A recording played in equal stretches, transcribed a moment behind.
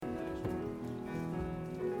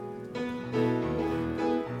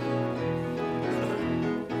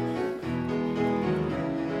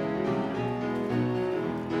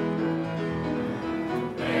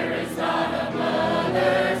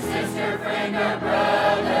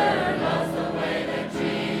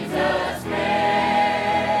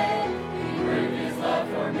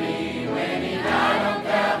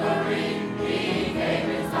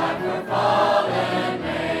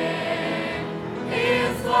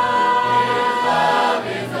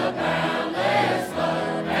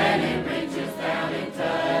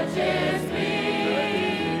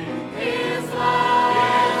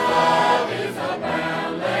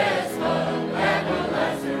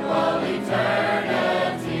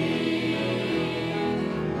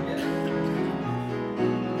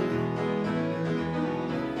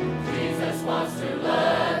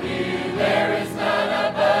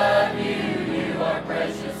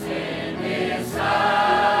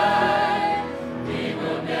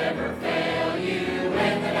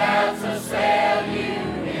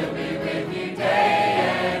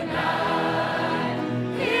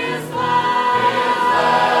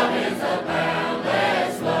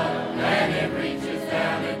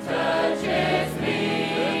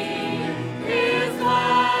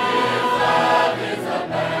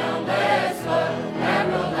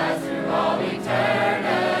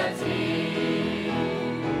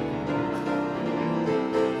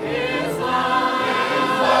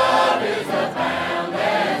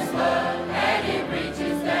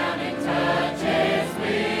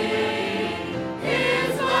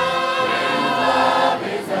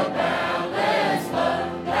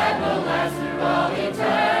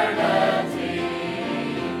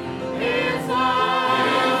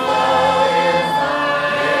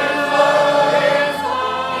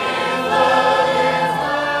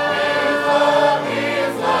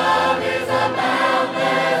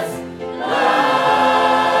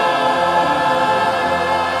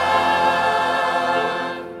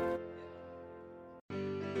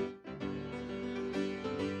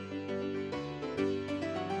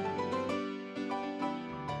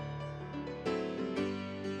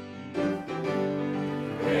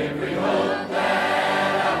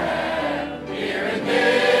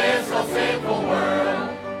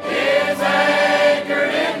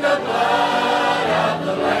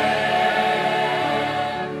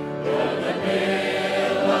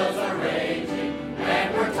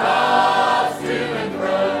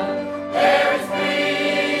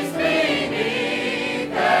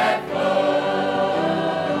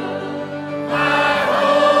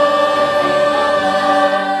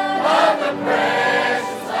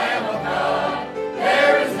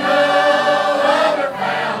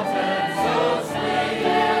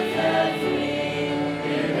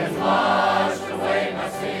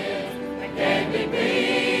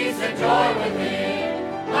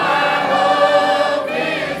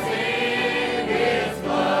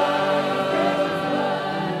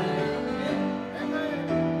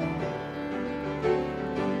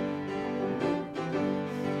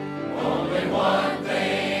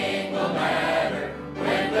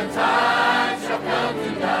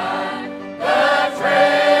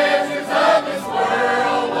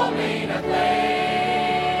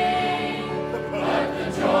But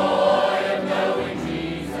the joy of knowing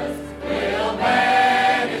Jesus will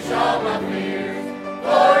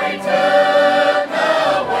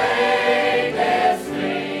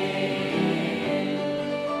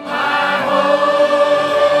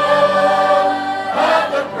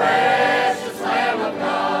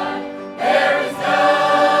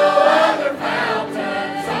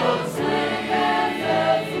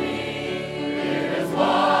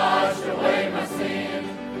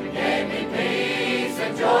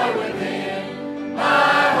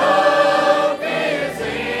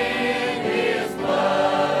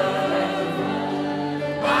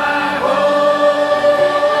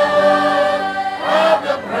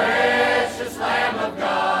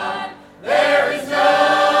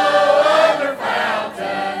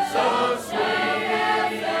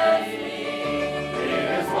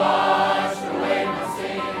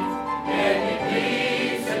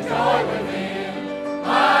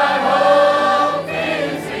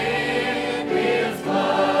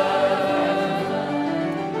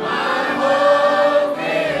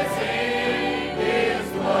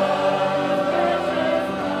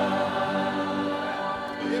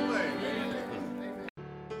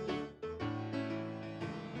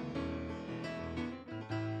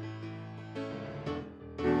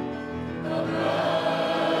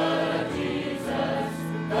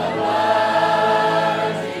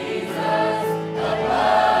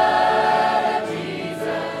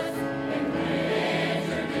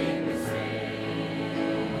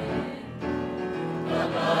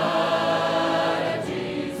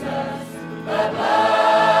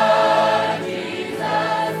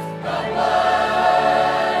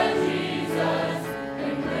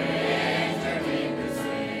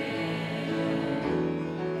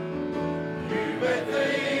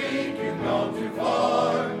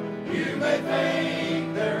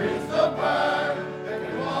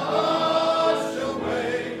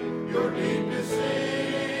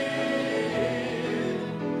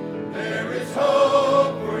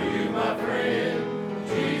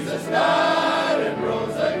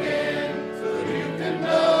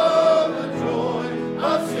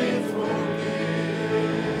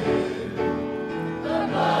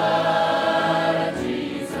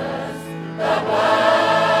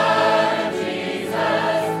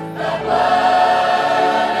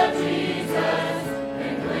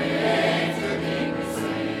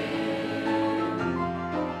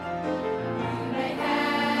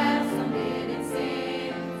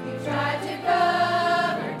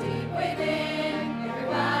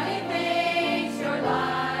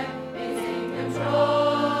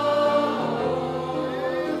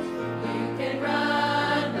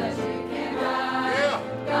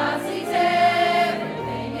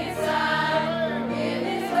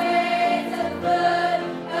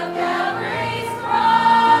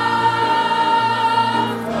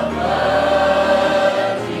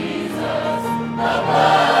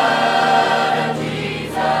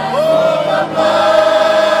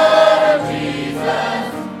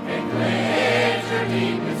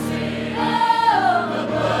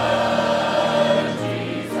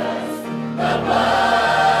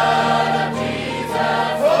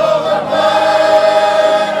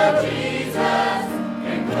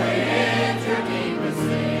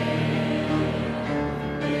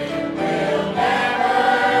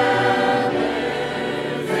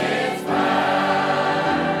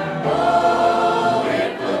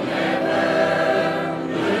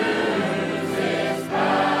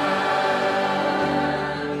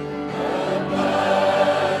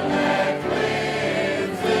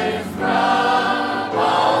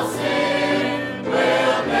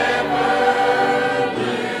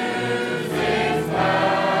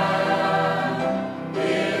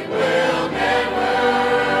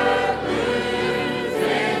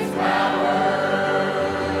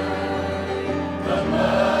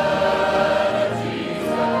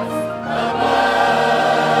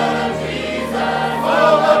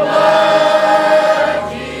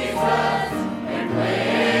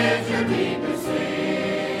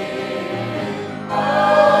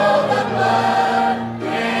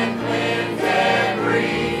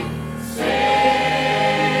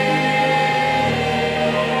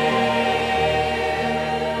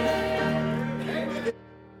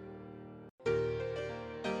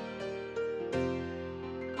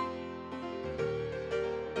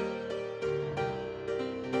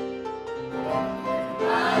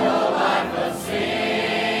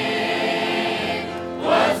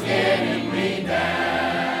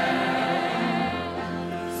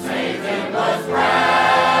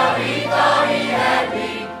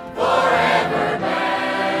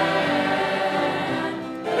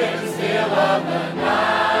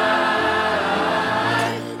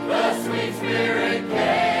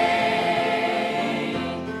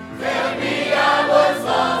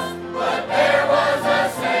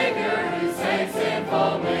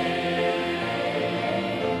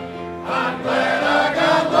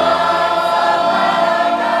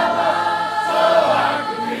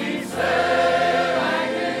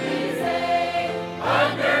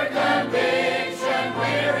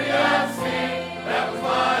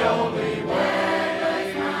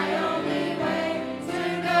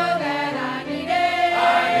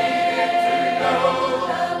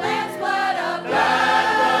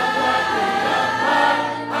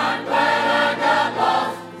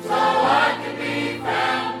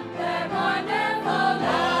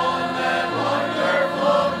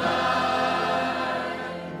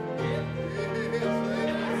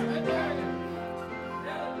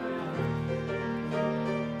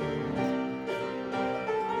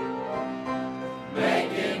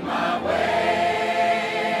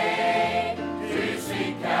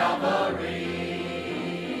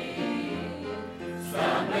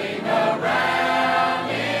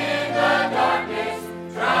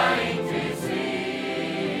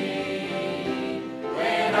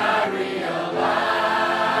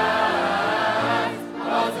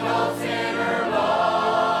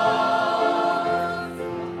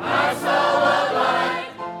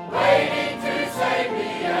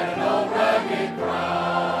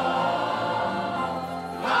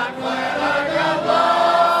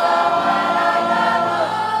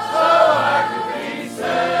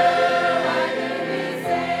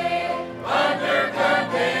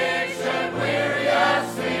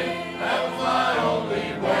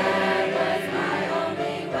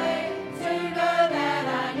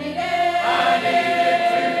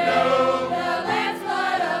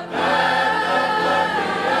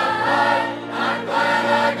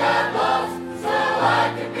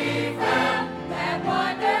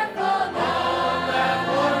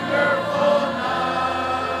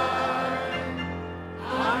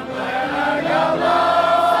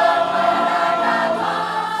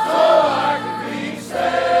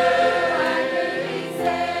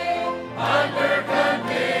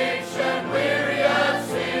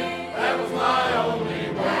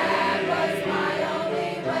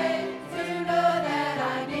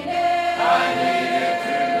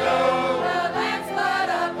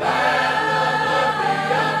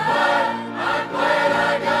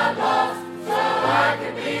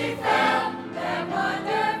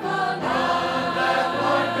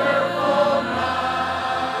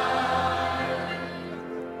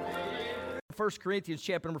 1 Corinthians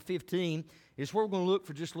chapter number 15 is where we're going to look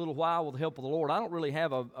for just a little while with the help of the Lord. I don't really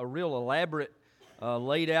have a real elaborate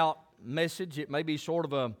laid out message. It may be sort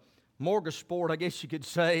of a smorgasbord, I guess you could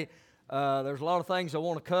say. There's a lot of things I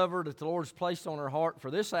want to cover that the Lord's placed on our heart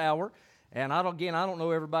for this hour. And I don't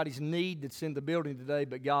know everybody's need that's in the building today,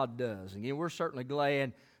 but God does. And again, we're certainly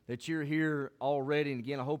glad that you're here already. And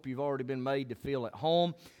again, I hope you've already been made to feel at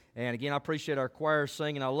home. And again, I appreciate our choir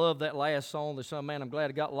singing. I love that last song. The song, man, I'm glad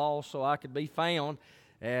I got lost so I could be found.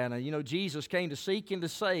 And, Jesus came to seek and to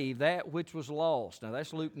save that which was lost. Now,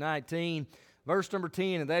 that's Luke 19, verse number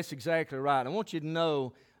 10, and that's exactly right. I want you to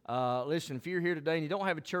know, listen, if you're here today and you don't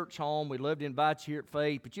have a church home, we'd love to invite you here at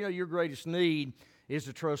Faith. But your greatest need is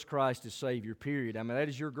to trust Christ as Savior, period. I mean, that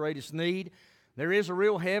is your greatest need. There is a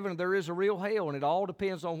real heaven and there is a real hell, and it all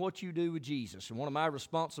depends on what you do with Jesus. And one of my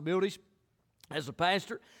responsibilities as a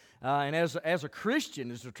pastor and as a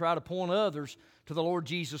Christian is to try to point others to the Lord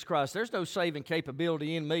Jesus Christ. There's no saving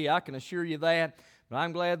capability in me, I can assure you that, but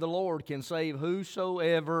I'm glad the Lord can save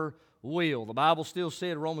whosoever will. The Bible still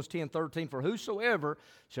said in Romans 10:13, for whosoever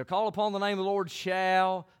shall call upon the name of the Lord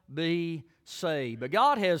shall be saved. But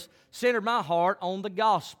God has centered my heart on the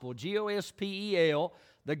gospel, Gospel,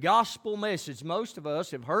 the gospel message. Most of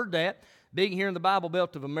us have heard that. Being here in the Bible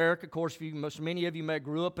Belt of America, of course, many of you may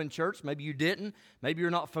grew up in church. Maybe you didn't. Maybe you're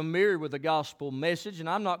not familiar with the gospel message. And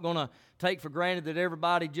I'm not going to take for granted that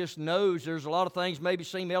everybody just knows. There's a lot of things maybe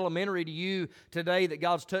seem elementary to you today that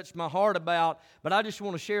God's touched my heart about. But I just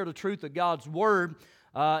want to share the truth of God's Word.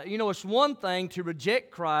 It's one thing to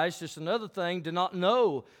reject Christ. It's another thing to not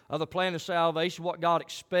know of the plan of salvation, what God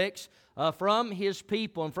expects from His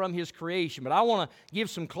people and from His creation. But I want to give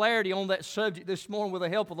some clarity on that subject this morning with the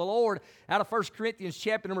help of the Lord out of 1 Corinthians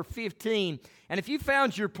chapter number 15. And if you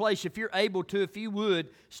found your place, if you're able to, if you would,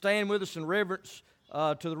 stand with us in reverence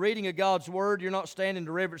to the reading of God's Word. You're not standing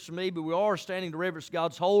to reverence to me, but we are standing to reverence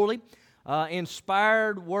God's holy,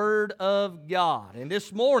 inspired Word of God. And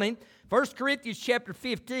this morning, 1 Corinthians chapter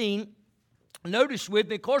 15, notice with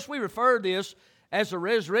me, of course we refer to this as the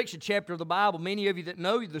resurrection chapter of the Bible. Many of you that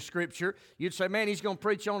know the Scripture, you'd say, man, he's going to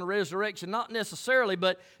preach on the resurrection. Not necessarily,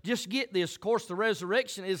 but just get this. Of course, the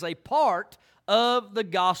resurrection is a part of the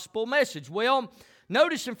gospel message. Well,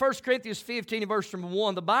 notice in 1 Corinthians 15 verse number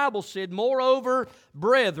 1, the Bible said, moreover,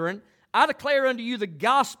 brethren, I declare unto you the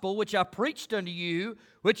gospel which I preached unto you,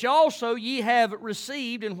 which also ye have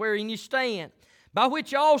received and wherein ye stand, by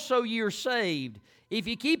which also ye are saved, if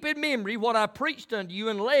ye keep in memory what I preached unto you,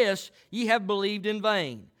 unless ye have believed in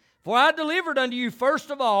vain. For I delivered unto you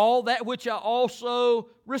first of all that which I also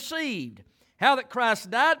received, how that Christ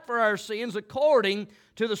died for our sins according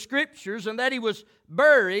to the Scriptures, and that He was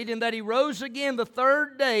buried, and that He rose again the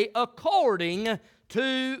third day according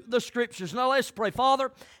to the Scriptures. Now let's pray.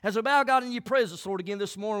 Father, as I bow, God, in your presence, Lord, again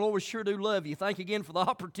this morning, Lord, we sure do love you. Thank you again for the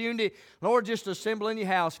opportunity, Lord, just to assemble in your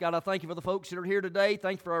house. God, I thank you for the folks that are here today.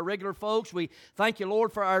 Thank you for our regular folks. We thank you,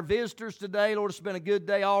 Lord, for our visitors today. Lord, it's been a good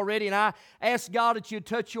day already, and I ask, God, that you'd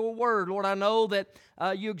touch your word. Lord, I know that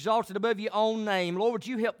you exalted above your own name. Lord, would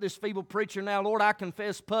you help this feeble preacher now? Lord, I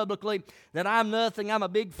confess publicly that I'm nothing. I'm a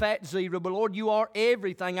big fat zero, but Lord, you are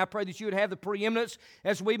everything. I pray that you would have the preeminence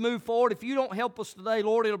as we move forward. If you don't help us today,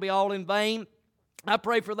 Lord, it'll be all in vain. I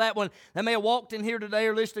pray for that one that may have walked in here today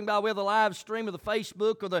or listening by way of the live stream of the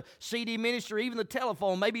Facebook or the CD ministry or even the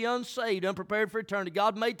telephone, maybe unsaved, unprepared for eternity.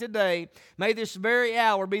 God, may today, may this very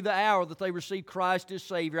hour be the hour that they receive Christ as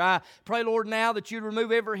Savior. I pray, Lord, now that you'd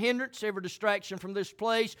remove every hindrance, every distraction from this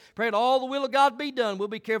place. Pray that all the will of God be done. We'll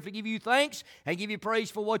be careful to give you thanks and give you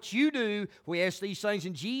praise for what you do. We ask these things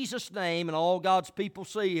in Jesus' name, and all God's people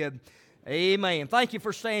said, amen. Thank you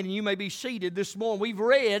for standing. You may be seated this morning. We've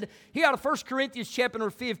read here out of 1 Corinthians chapter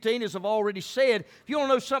number 15, as I've already said. If you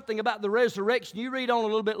want to know something about the resurrection, you read on a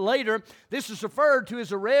little bit later. This is referred to as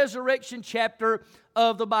the resurrection chapter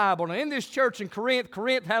of the Bible. Now, in this church in Corinth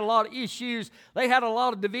had a lot of issues. They had a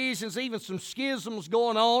lot of divisions, even some schisms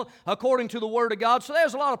going on according to the Word of God. So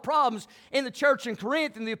there's a lot of problems in the church in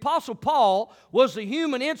Corinth, and the Apostle Paul was the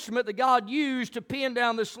human instrument that God used to pen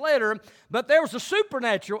down this letter, but there was a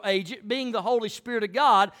supernatural agent, being the Holy Spirit of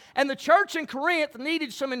God, and the church in Corinth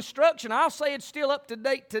needed some instruction. I'll say it's still up to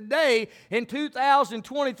date today in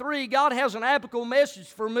 2023. God has an applicable message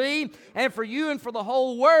for me and for you and for the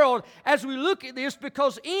whole world as we look at this,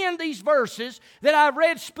 because in these verses that I've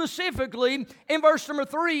read specifically, in verse number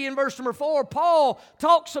 3 and verse number 4, Paul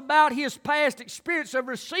talks about his past experience of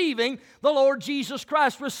receiving the Lord Jesus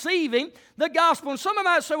Christ, receiving the gospel. And some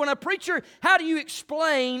might say, when a preacher, how do you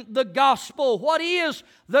explain the gospel? What is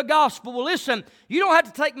the gospel? gospel. Well, listen, you don't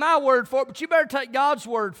have to take my word for it, but you better take God's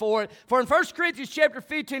word for it. For in 1 Corinthians chapter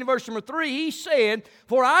 15 and verse number 3, he said,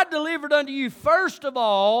 "For I delivered unto you first of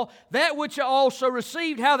all that which I also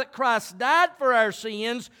received, how that Christ died for our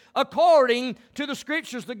sins according to the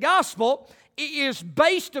Scriptures." The gospel is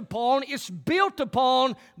based upon, it's built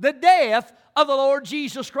upon the death of the Lord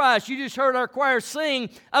Jesus Christ. You just heard our choir sing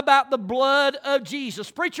about the blood of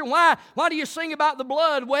Jesus. Preacher, why do you sing about the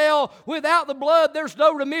blood? Well, without the blood, there's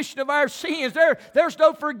no remission of our sins. There's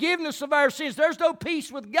no forgiveness of our sins. There's no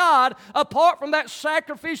peace with God apart from that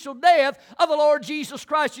sacrificial death of the Lord Jesus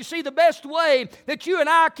Christ. You see, the best way that you and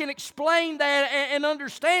I can explain that and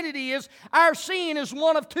understand it is our sin is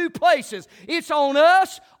one of two places. It's on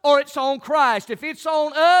us or it's on Christ. If it's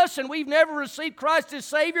on us and we've never received Christ as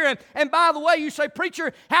Savior, and by the way, you say,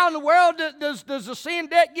 "Preacher, how in the world does the sin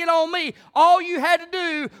debt get on me?" All you had to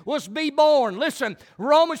do was be born. Listen,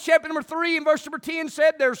 Romans chapter number 3 and verse number 10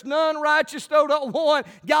 said, "There's none righteous, no, not one."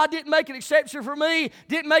 God didn't make an exception for me,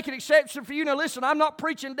 didn't make an exception for you. Now listen, I'm not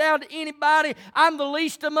preaching down to anybody. I'm the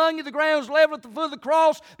least among you. The ground's level at the foot of the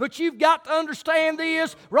cross, but you've got to understand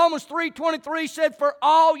this. Romans 3:23 said, "For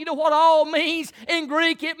all," you know what all means in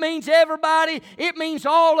Greek? It means everybody. It means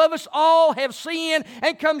all of us. All have sinned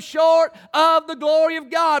and come short of the glory of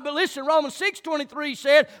God. But listen, Romans 6:23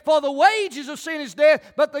 said, "For the wages of sin is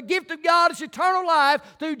death, but the gift of God is eternal life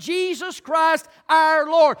through Jesus Christ our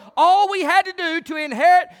Lord." All we had to do to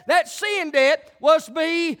inherit that sin debt was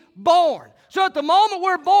be born. So at the moment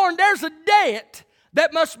we're born, there's a debt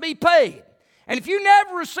that must be paid. And if you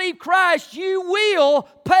never receive Christ, you will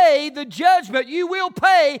pay the judgment. You will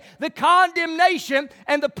pay the condemnation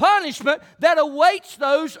and the punishment that awaits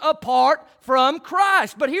those apart from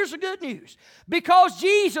Christ. But here's the good news. Because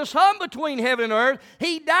Jesus hung between heaven and earth,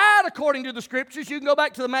 He died according to the Scriptures. You can go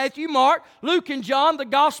back to the Matthew, Mark, Luke, and John, the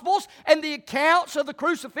Gospels, and the accounts of the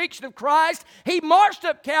crucifixion of Christ. He marched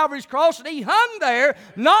up Calvary's cross, and He hung there,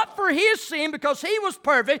 not for His sin, because He was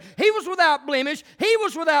perfect, He was without blemish, He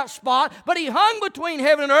was without spot, but He hung between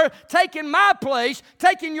heaven and earth, taking my place,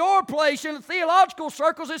 taking your place. In the theological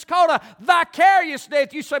circles, it's called a vicarious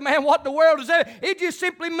death. You say, "Man, what in the world is that?" It just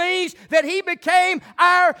simply means that He became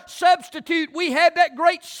our substitute. We had that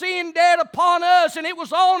great sin debt upon us, and it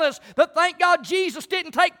was on us. But thank God Jesus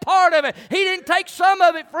didn't take part of it. He didn't take some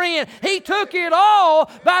of it, friend. He took it all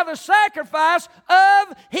by the sacrifice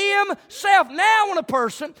of Himself. Now when a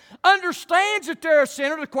person understands that they're a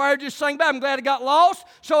sinner, the choir just sang about, "I'm glad I got lost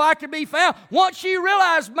so I could be found." Once you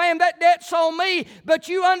realize, man, that debt's on me, but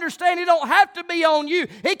you understand it don't have to be on you.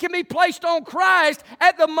 It can be placed on Christ.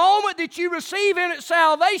 At the moment that you receive Him at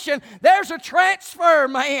salvation, there's a transfer,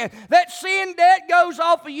 man. That sin debt goes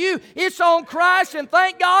off of you. It's on Christ, and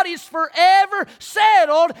thank God it's forever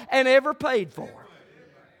settled and ever paid for.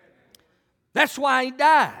 That's why He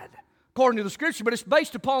died, according to the Scripture, but it's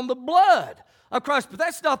based upon the blood of Christ. But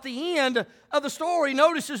that's not the end of the story.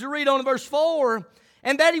 Notice as you read on in verse 4,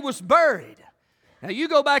 "And that He was buried." Now you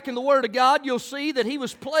go back in the Word of God, you'll see that He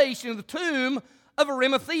was placed in the tomb of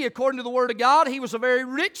Arimathea. According to the Word of God, He was a very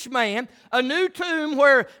rich man, a new tomb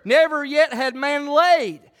where never yet had man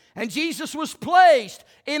laid. And Jesus was placed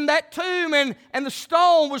in that tomb, and the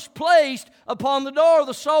stone was placed upon the door.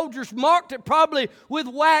 The soldiers marked it probably with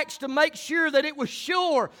wax to make sure that it was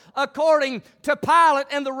sure, according to Pilate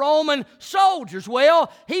and the Roman soldiers.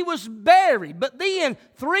 Well, He was buried. But then,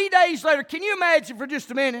 3 days later, can you imagine for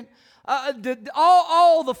just a minute?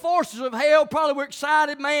 All the forces of hell probably were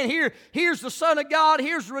excited. Man, here's the Son of God.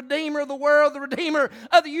 Here's the Redeemer of the world, the Redeemer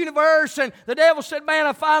of the universe. And the devil said, "Man,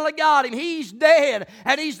 I finally got Him. He's dead."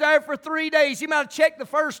 And He's there for 3 days. He might have checked the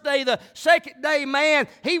first day. The second day, man,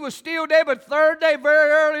 He was still dead. But third day, very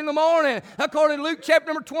early in the morning, according to Luke chapter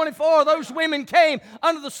number 24, those women came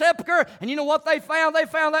under the sepulchre. And you know what they found? They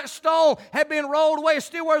found that stone had been rolled away. It's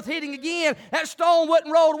still worth hitting again. That stone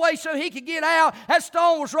wasn't rolled away so He could get out. That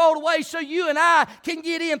stone was rolled away so you and I can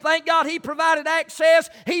get in. Thank God He provided access.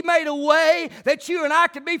 He made a way that you and I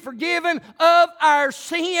could be forgiven of our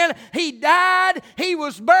sin. He died, He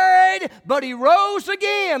was buried, but He rose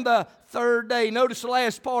again the third day. Notice the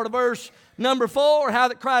last part of verse number 4, how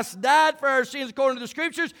that Christ died for our sins according to the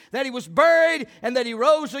Scriptures, that He was buried, and that He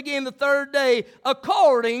rose again the third day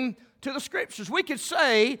according to the Scriptures. We could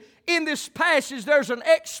say in this passage there's an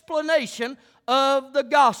explanation of the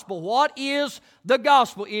gospel. What is the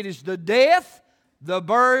gospel? It is the death, the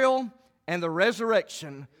burial, and the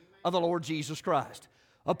resurrection of the Lord Jesus Christ.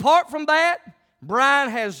 Apart from that, Brian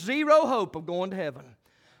has zero hope of going to heaven.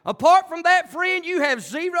 Apart from that, friend, you have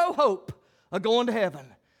zero hope of going to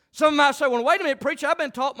heaven. Some might say, "Well, wait a minute, preacher, I've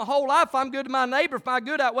been taught my whole life if I'm good to my neighbor, if my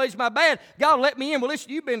good outweighs my bad, God will let me in." Well,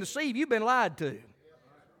 listen, you've been deceived. You've been lied to.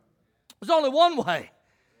 There's only one way.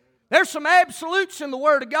 There's some absolutes in the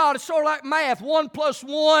Word of God. It's sort of like math. 1 plus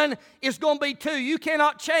 1 is going to be 2. You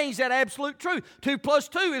cannot change that absolute truth. 2 plus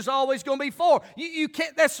 2 is always going to be 4. You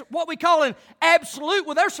can't. That's what we call an absolute.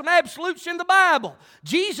 Well, there's some absolutes in the Bible.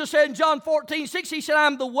 Jesus said in John 14:6, He said,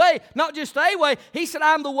 I'm the way, not just a way. He said,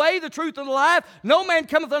 I'm the way, the truth, and the life. No man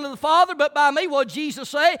cometh unto the Father but by me. What did Jesus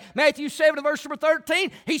say? Matthew 7, verse number 13.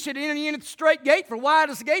 He said, enter ye in at the straight gate, for wide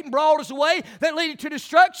is the gate and broad is the way that leadeth to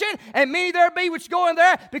destruction, and many there be which go in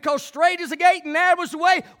there, because straight is the gate and narrow is the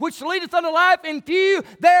way which leadeth unto life, and few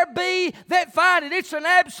there be that find it. It's an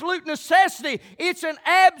absolute necessity. It's an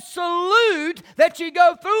absolute that you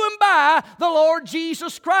go through and by the Lord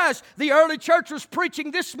Jesus Christ. The early church was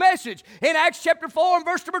preaching this message in Acts chapter 4 and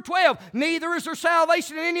verse number 12. Neither is there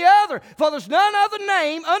salvation in any other, for there's none other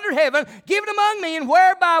name under heaven given among men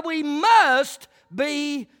whereby we must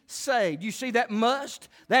be saved. You see that must,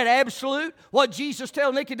 that absolute, what Jesus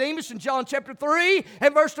told Nicodemus in John chapter 3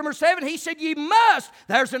 and verse number 7, He said, ye must,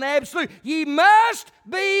 there's an absolute, ye must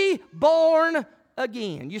be born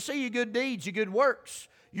again. You see your good deeds, your good works,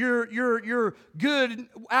 your good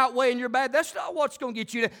outweighing your bad. That's not what's going to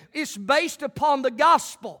get you there. It's based upon the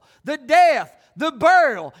gospel, the death, the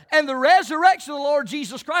burial, and the resurrection of the Lord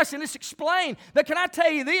Jesus Christ. And it's explained. But can I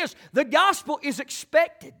tell you this? The gospel is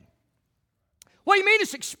expected. What do you mean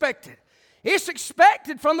it's expected? It's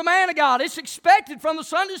expected from the man of God. It's expected from the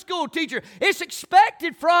Sunday school teacher. It's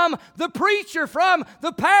expected from the preacher, from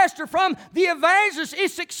the pastor, from the evangelist.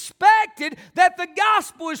 It's expected that the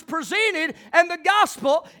gospel is presented and the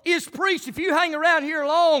gospel is preached. If you hang around here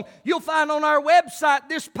long, you'll find on our website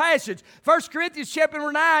this passage. 1 Corinthians chapter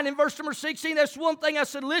 9 and verse number 16. That's one thing I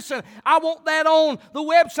said, listen, I want that on the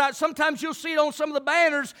website. Sometimes you'll see it on some of the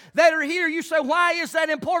banners that are here. You say, why is that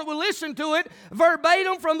important? Well, listen to it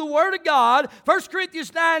verbatim from the Word of God. 1 Corinthians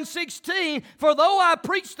 9:16, for though I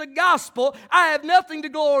preach the gospel, I have nothing to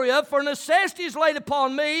glory of, for necessity is laid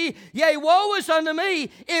upon me. Yea, woe is unto me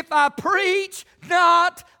if I preach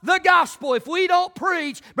not the gospel. If we don't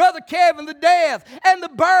preach, Brother Kevin, the death and the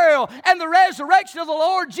burial and the resurrection of the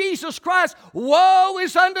Lord Jesus Christ, woe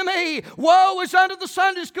is unto me. Woe is unto the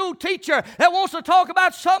Sunday school teacher that wants to talk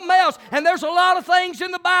about something else. And there's a lot of things in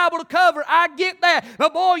the Bible to cover. I get that.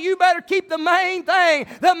 But boy, you better keep the main thing.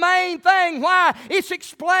 The main thing. Why? It's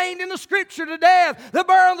explained in the Scripture, the death, the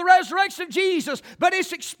burial, and the resurrection of Jesus. But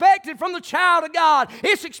it's expected from the child of God.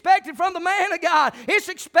 It's expected from the man of God. It's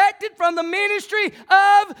expected from the ministry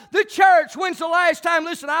of the church. When's the last time,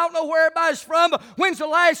 listen, I don't know where everybody's from, but when's the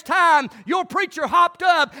last time your preacher hopped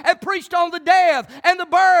up and preached on the death and the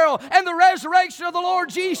burial and the resurrection of the Lord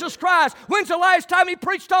Jesus Christ? When's the last time he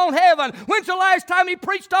preached on heaven? When's the last time he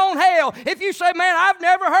preached on hell? If you say, man, I've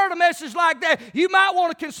never heard a message like that, you might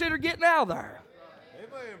want to consider getting out of there.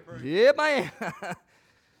 Amen. Yeah, man.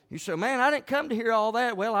 You say, man, I didn't come to hear all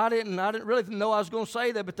that. Well, I didn't really know I was going to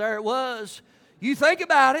say that, but there it was. You think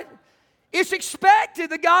about it. It's expected,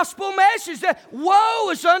 the gospel message, that woe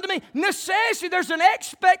is unto me. Necessity, there's an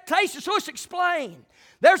expectation, so it's explained.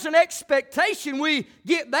 There's an expectation, we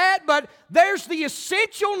get that, but there's the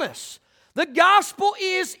essentialness. The gospel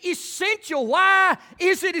is essential. Why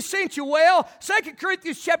is it essential? Well, 2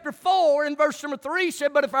 Corinthians chapter 4 and verse number 3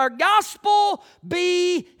 said, but if our gospel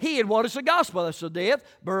be hid. What is the gospel? That's the death,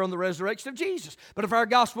 burial, and the resurrection of Jesus. But if our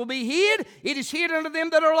gospel be hid, it is hid unto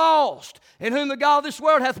them that are lost, in whom the God of this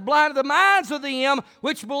world hath blinded the minds of them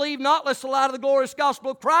which believe not, lest the light of the glorious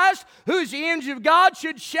gospel of Christ, who is the image of God,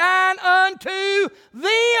 should shine unto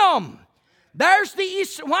them.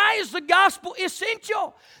 Why is the gospel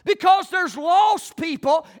essential? Because there's lost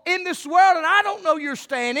people in this world, and I don't know your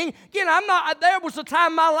standing. Again, there was a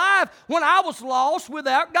time in my life when I was lost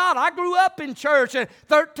without God. I grew up in church at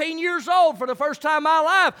 13 years old. For the first time in my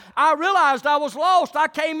life, I realized I was lost. I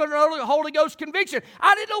came under early Holy Ghost conviction.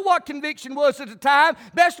 I didn't know what conviction was at the time.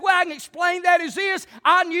 Best way I can explain that is this.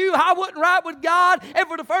 I knew I wasn't right with God, and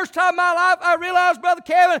for the first time in my life, I realized, Brother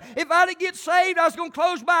Kevin, if I didn't get saved, I was going to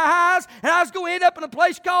close my eyes, and I was going to end up in a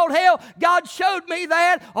place called hell. God showed me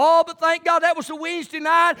that. Oh, but thank God that was a Wednesday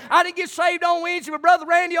night. I didn't get saved on Wednesday, but Brother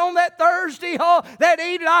Randy on that Thursday, that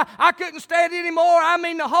evening, I couldn't stand it anymore. I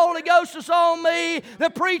mean, the Holy Ghost was on me. The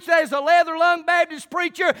preacher, as a leather-lung Baptist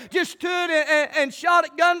preacher, just stood and shot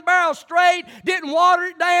it gun barrel straight, didn't water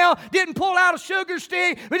it down, didn't pull out a sugar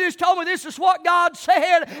stick, but just told me this is what God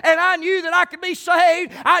said, and I knew that I could be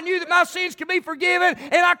saved. I knew that my sins could be forgiven,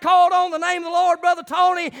 and I called on the name of the Lord, Brother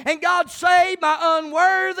Tony, and God saved my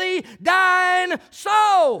unworthy, dying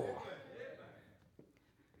soul.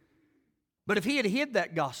 But if he had hid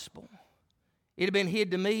that gospel, it had been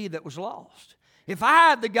hid to me that was lost. If I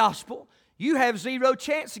hide the gospel, you have zero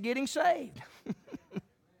chance of getting saved.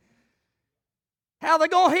 How are they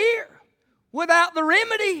going to hear without the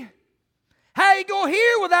remedy? How are you going to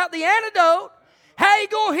hear without the antidote? How are you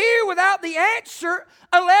going to hear without the answer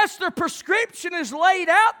unless the prescription is laid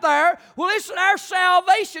out there? Well, listen, our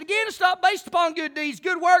salvation, again, it's not based upon good deeds,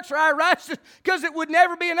 good works, or our righteousness, because it would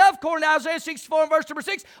never be enough, according to Isaiah 64 and verse number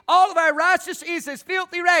 6. All of our righteousness is as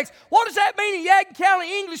filthy rags. What does that mean in Yadkin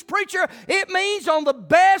County English, preacher? It means on the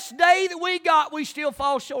best day that we got, we still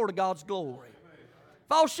fall short of God's glory.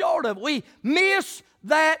 Fall short of it. We miss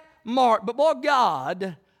that mark. But boy,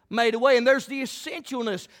 God made a way, and there's the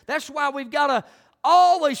essentialness. That's why we've got to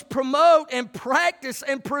always promote and practice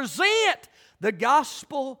and present the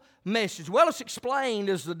gospel message. Well, it's explained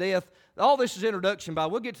as the death. All this is introduction, by.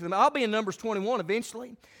 We'll get to them. I'll be in Numbers 21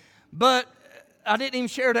 eventually. But I didn't even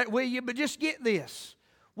share that with you, but just get this.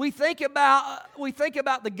 We think about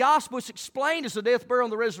the gospel. It's explained as the death, burial,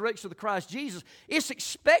 and the resurrection of the Christ Jesus. It's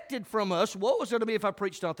expected from us. What was there to be if I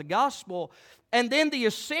preached not the gospel? And then the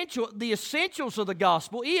essentials of the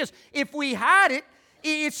gospel is, if we hide it,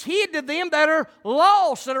 it's hid to them that are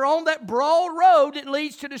lost, that are on that broad road that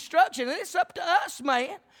leads to destruction. And it's up to us,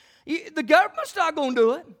 man. The government's not going to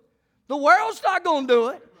do it. The world's not going to do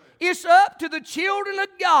it. It's up to the children of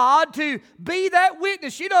God to be that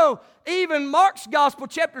witness. You know, even Mark's gospel,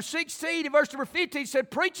 chapter 16, verse number 15, said,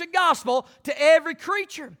 preach the gospel to every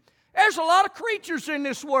creature. There's a lot of creatures in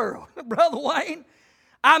this world, Brother Wayne.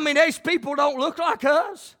 I mean, these people don't look like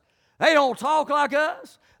us. They don't talk like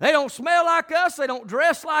us. They don't smell like us. They don't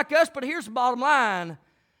dress like us. But here's the bottom line.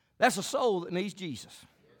 That's a soul that needs Jesus.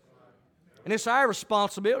 And it's our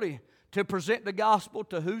responsibility to present the gospel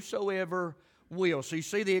to whosoever will. So you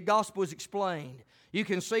see, the gospel is explained. You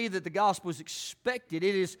can see that the gospel is expected.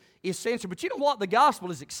 It is essential. But you know what? The gospel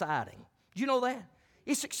is exciting. Do you know that?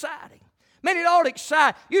 It's exciting. Man, it ought to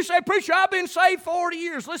excite. You say, preacher, I've been saved 40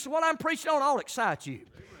 years. Listen, what I'm preaching on ought to excite you.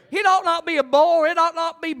 It ought not be a bore. It ought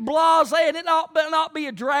not be blasé. And it ought not be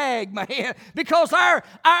a drag, man. Because our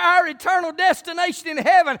eternal destination in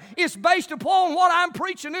heaven is based upon what I'm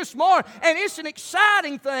preaching this morning. And it's an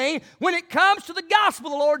exciting thing when it comes to the gospel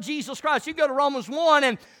of the Lord Jesus Christ. You go to Romans 1,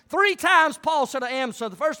 and 3 times Paul said, I am so.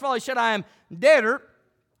 The first of all, he said, I am debtor.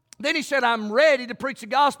 Then he said, I'm ready to preach the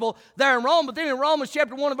gospel there in Rome. But then in Romans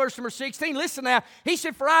chapter 1 and verse number 16, listen now. He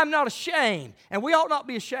said, for I am not ashamed. And we ought not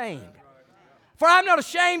be ashamed. For I am not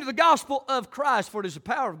ashamed of the gospel of Christ, for it is the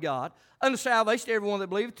power of God unto salvation to everyone that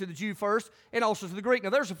believeth, to the Jew first, and also to the Greek. Now,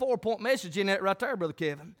 there's a 4-point message in that right there, Brother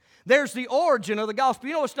Kevin. There's the origin of the gospel.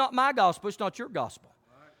 You know, it's not my gospel. It's not your gospel.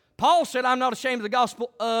 Paul said, I'm not ashamed of the gospel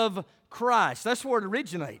of Christ. That's where it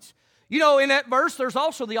originates. You know, in that verse, there's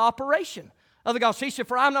also the operation of the gospel. He said,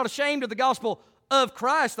 for I'm not ashamed of the gospel of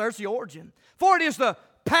Christ. There's the origin. For it is the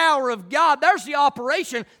power of God. There's the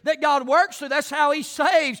operation that God works through. That's how He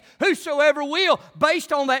saves whosoever will,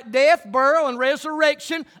 based on that death, burial, and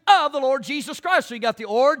resurrection of the Lord Jesus Christ. So you got the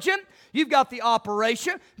origin, you've got the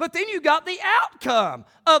operation, but then you got the outcome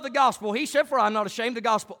of the gospel. He said, for I'm not ashamed of the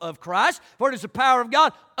gospel of Christ, for it is the power of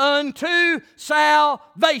God unto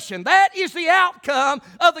salvation. That is the outcome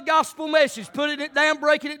of the gospel message. Putting it down,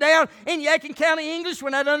 breaking it down in Yadkin County English,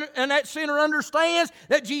 when that sinner understands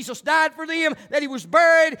that Jesus died for them, that He was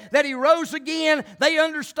buried, that He rose again, they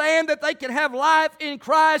understand that they can have life in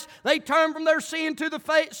Christ. They turn from their sin to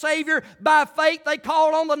the Savior. By faith, they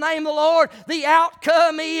call on the name of the Lord. The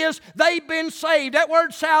outcome is they've been saved. That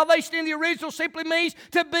word salvation in the original simply means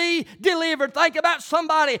to be delivered. Think about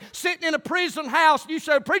somebody sitting in a prison house, and you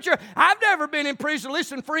say, preacher, I've never been in prison.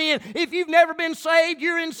 Listen, friend, if you've never been saved,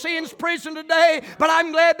 you're in sin's prison today. But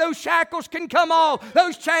I'm glad those shackles can come off.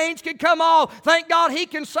 Those chains can come off. Thank God He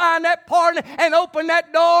can sign that pardon and open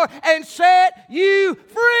that door and set you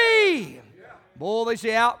free. Boy, there's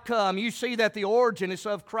the outcome. You see that the origin is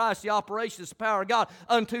of Christ, the operation is the power of God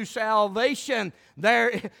unto salvation.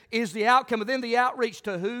 There is the outcome. But then the outreach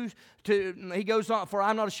to who? He goes on, for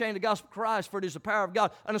I'm not ashamed of the gospel of Christ, for it is the power of God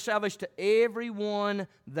unto salvation to everyone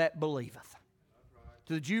that believeth.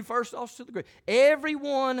 To the Jew first, also to the Greek.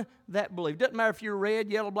 Everyone that believes. Doesn't matter if you're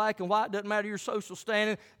red, yellow, black, and white. Doesn't matter your social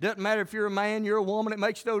standing. Doesn't matter if you're a man, you're a woman. It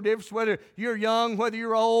makes no difference whether you're young, whether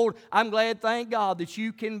you're old. I'm glad, thank God, that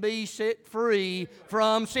you can be set free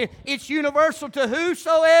from sin. It's universal to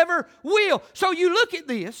whosoever will. So you look at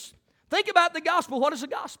this. Think about the gospel. What is the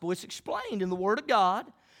gospel? It's explained in the Word of God.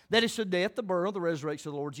 That is the death, the burial, the resurrection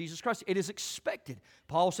of the Lord Jesus Christ. It is expected.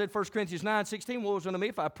 Paul said, 1 Corinthians 9:16, woe is unto me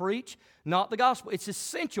if I preach not the gospel. It's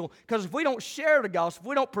essential, because if we don't share the gospel, if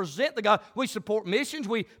we don't present the gospel, we support missions,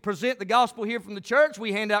 we present the gospel here from the church,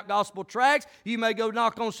 we hand out gospel tracts, you may go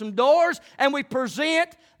knock on some doors, and we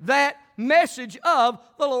present that message of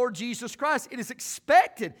the Lord Jesus Christ. It is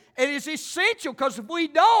expected. It is essential, because if we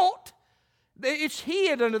don't, It's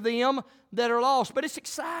hid unto them that are lost. But it's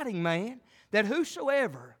exciting, man, that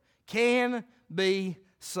whosoever can be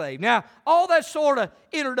saved. Now, all that sort of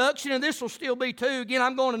introduction, and this will still be too. Again,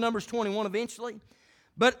 I'm going to Numbers 21 eventually.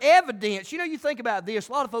 But evidence, you think about this.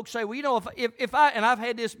 A lot of folks say, well, if I, and I've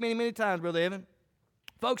had this many, many times, Brother Evan.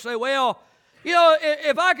 Folks say, well,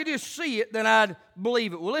 if I could just see it, then I'd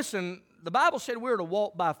believe it. Well, listen, the Bible said we're to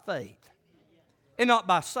walk by faith and not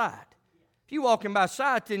by sight. If you're walking by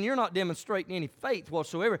sight, then you're not demonstrating any faith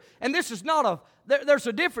whatsoever. And this is not there's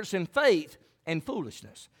a difference in faith and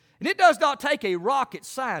foolishness. And it does not take a rocket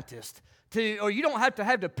scientist or you don't have to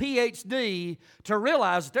have the PhD to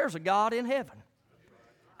realize that there's a God in heaven.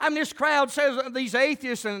 I mean, this crowd says, these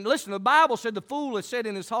atheists, and listen, the Bible said the fool has said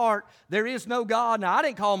in his heart, there is no God. Now, I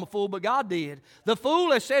didn't call him a fool, but God did. The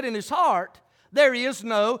fool has said in his heart, there is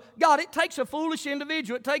no God. It takes a foolish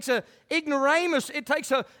individual. It takes a ignoramus. It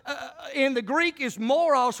takes in the Greek is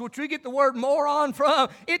moros, which we get the word moron from.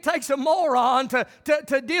 It takes a moron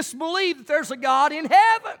to disbelieve that there's a God in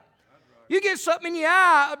heaven. You get something in your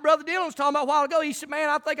eye. Brother Dylan was talking about a while ago. He said, man,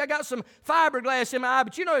 I think I got some fiberglass in my eye.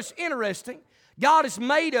 But it's interesting. God has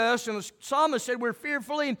made us, and the psalmist said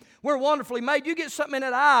we're wonderfully made. You get something in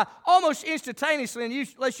that eye almost instantaneously, and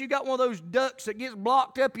unless you got one of those ducts that gets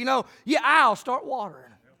blocked up, your eye will start watering.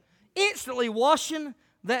 Instantly washing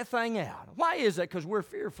that thing out. Why is that? Because we're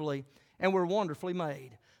fearfully and we're wonderfully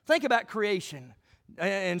made. Think about creation.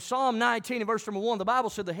 In Psalm 19 and verse number 1, the Bible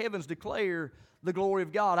said the heavens declare the glory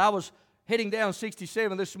of God. I was heading down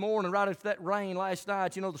 67 this morning, right after that rain last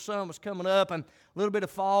night. The sun was coming up and a little bit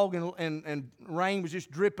of fog and rain was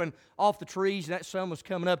just dripping off the trees, and that sun was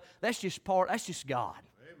coming up. That's just God.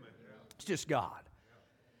 Amen. It's just God.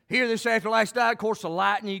 Here this after last night, of course, the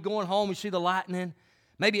lightning. You going home, you see the lightning.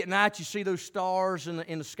 Maybe at night you see those stars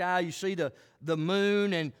in the sky. You see the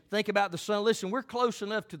moon, and think about the sun. Listen, we're close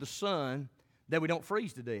enough to the sun that we don't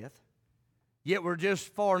freeze to death, yet we're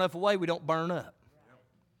just far enough away we don't burn up.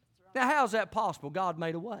 Now, how is that possible? God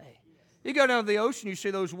made a way. You go down to the ocean, you see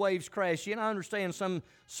those waves crash in. I understand some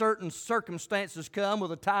certain circumstances come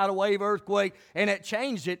with a tidal wave, earthquake, and that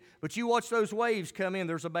changed it. But you watch those waves come in,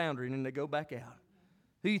 there's a boundary, and then they go back out.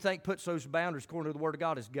 Who you think puts those boundaries according to the Word of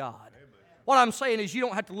God is God. Amen. What I'm saying is you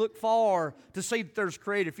don't have to look far to see that there's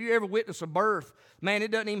creator. If you ever witness a birth, man,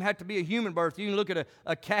 it doesn't even have to be a human birth. You can look at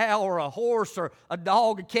a cow or a horse or a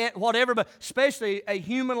dog, a cat, whatever, but especially a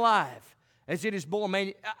human life as it is born.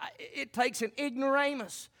 Man, it takes an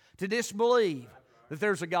ignoramus to disbelieve that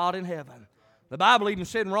there's a God in heaven. The Bible even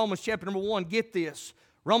said in Romans chapter number 1, get this,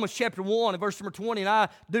 Romans chapter 1 and verse number 20, and I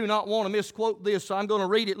do not want to misquote this, so I'm going to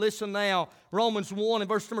read it. Listen now. Romans 1 and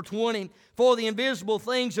verse number 20. For the invisible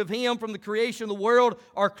things of Him from the creation of the world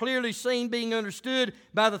are clearly seen, being understood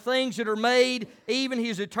by the things that are made, even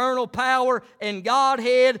His eternal power and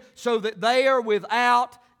Godhead, so that they are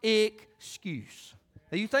without excuse.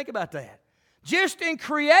 Now you think about that. Just in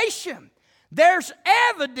creation, there's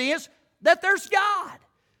evidence that there's God.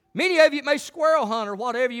 Many of you may squirrel hunt or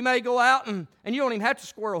whatever. You may go out and you don't even have to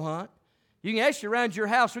squirrel hunt. You can actually around your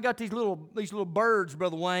house. We got these little birds,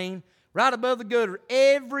 Brother Wayne, right above the gutter.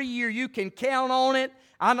 Every year you can count on it.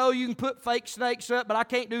 I know you can put fake snakes up, but I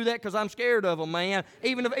can't do that because I'm scared of them, man.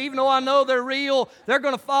 Even though I know they're real, they're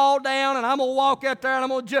going to fall down, and I'm going to walk out there and I'm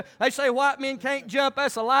going to jump. They say white men can't jump.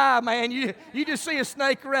 That's a lie, man. You just see a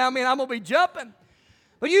snake around me, and I'm going to be jumping.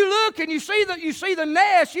 But you look and you see the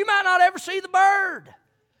nest. You might not ever see the bird.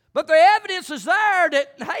 But the evidence is there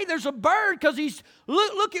that, hey, there's a bird because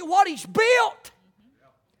look at what he's built.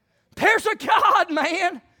 There's a God,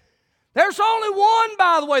 man. There's only one,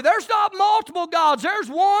 by the way. There's not multiple gods. There's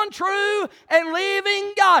one true and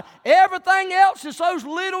living God. Everything else is those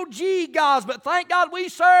little g gods. But thank God we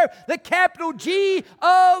serve the capital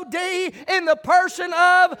G-O-D in the person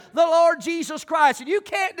of the Lord Jesus Christ. And you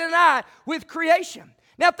can't deny it with creation.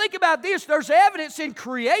 Now think about this. There's evidence in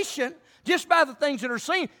creation just by the things that are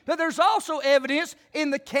seen. But there's also evidence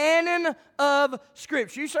in the canon of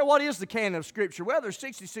Scripture. You say, what is the canon of Scripture? Well, there's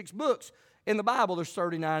 66 books in the Bible. There's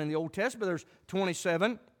 39 in the Old Testament. There's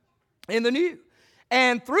 27 in the New.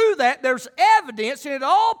 And through that, there's evidence, and it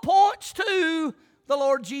all points to the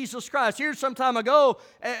Lord Jesus Christ. Here some time ago,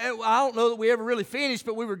 I don't know that we ever really finished,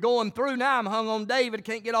 but we were going through. Now I'm hung on David.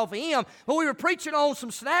 Can't get off of him. But we were preaching on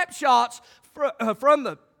some snapshots from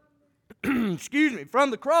the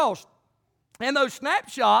from the cross. And those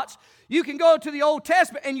snapshots, You can go to the Old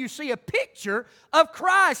Testament and you see a picture of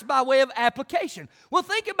Christ by way of application. Well,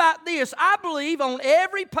 think about this. I believe on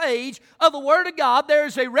every page of the Word of God there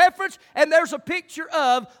is a reference and there's a picture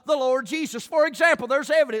of the Lord Jesus. For example, there's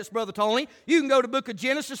evidence, Brother Tony. You can go to the book of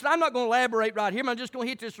Genesis, and I'm not going to elaborate right here. I'm just going to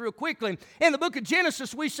hit this real quickly. In the book of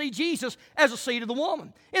Genesis, we see Jesus as a seed of the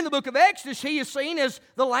woman. In the book of Exodus, He is seen as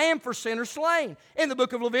the lamb for sinners slain. In the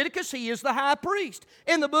book of Leviticus, He is the high priest.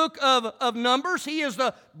 In the book of Numbers, He is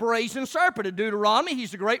the brazen serpent. In Deuteronomy,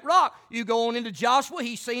 He's the great rock. You go on into Joshua,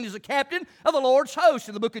 He's seen as a captain of the Lord's host.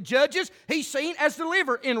 In the book of Judges, He's seen as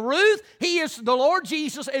deliverer. In Ruth, the Lord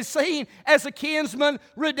Jesus is seen as a kinsman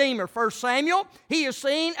redeemer. 1 Samuel, He is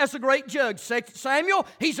seen as a great judge. 2 Samuel,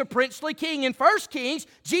 He's a princely king. In 1 Kings,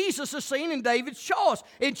 Jesus is seen in David's choice.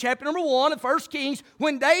 In chapter number 1 of 1 Kings,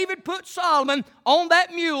 when David put Solomon on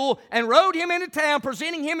that mule and rode him into town,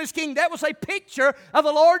 presenting him as king, that was a picture of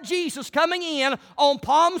the Lord Jesus coming in on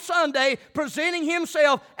Palm Sunday, presenting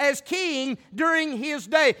Himself as king during His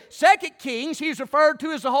day. 2 Kings, He's referred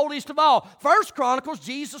to as the holiest of all. 1 Chronicles,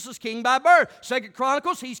 Jesus is king by birth. 2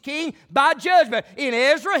 Chronicles, He's king by judgment. In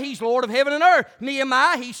Ezra, He's Lord of heaven and earth.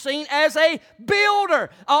 Nehemiah, He's seen as a builder.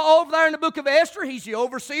 Over there in the book of Esther, He's the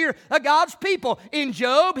overseer of God's people. In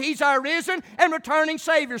Job, He's our risen and returning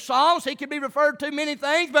Savior. Psalms, He can be referred to many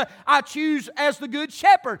things, but I choose as the good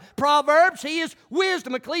shepherd. Proverbs, He is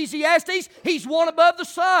wisdom. Ecclesiastes, He's one above the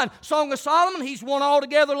sun. Song of Solomon, He's one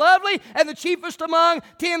altogether lovely and the chiefest among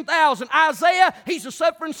 10,000. Isaiah, He's a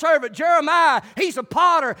suffering servant. Jeremiah, He's a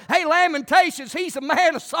potter. Hey, Lamentations, He's a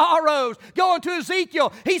man of sorrows. Going to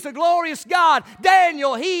Ezekiel, He's a glorious God.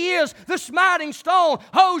 Daniel, He is the smiting stone.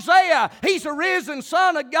 Hosea, He's a risen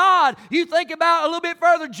Son of God. You think about a little bit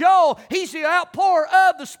further, Joel, He's the outpourer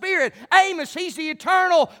of the Spirit. Amos, He's the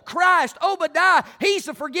eternal Christ. Obadiah, He's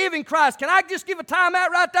the forgiving Christ. Can I just give a time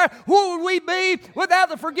out right there? Who would we be without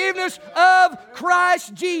the forgiveness of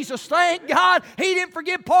Christ Jesus? Thank God He didn't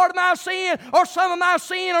forgive part of my sin or some of my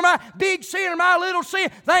sin or my big sin or my little sin.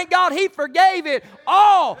 Thank God He forgave it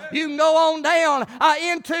all. You can go on down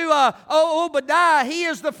into Obadiah. He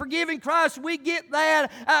is the forgiving Christ. We get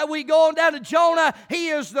that. We go on down to Jonah. He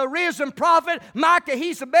is the risen prophet. Micah,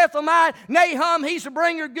 He's the Bethlehemite. Nahum, He's the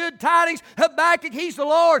bringer of good tidings. Habakkuk, He's the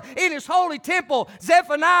Lord in His holy temple.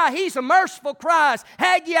 Zephaniah, He's a merciful Christ.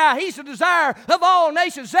 Haggai, He's the desire of all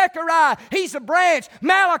nations. Zechariah, He's a branch.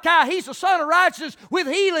 Malachi, He's the Son of righteousness with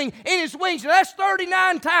healing in His wings. And that's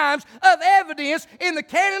 39 times of evidence in the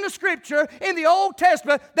canon of Scripture in the Old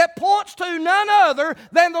Testament that points to none other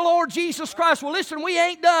than the Lord Jesus Christ. Well, listen, we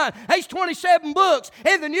ain't done. There's 27 books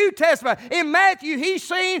in the New Testament. In Matthew, He's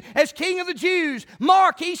seen as King of the Jews.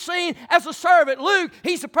 Mark, He's seen as a servant. Luke,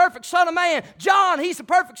 He's the perfect Son of Man. John, He's the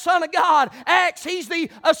perfect Son of God. Acts, He's the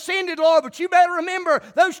ascended Lord. But you better remember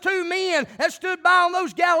those two men that stood by on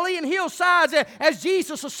those Galilean hillsides as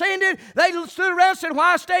Jesus ascended. They stood around and said,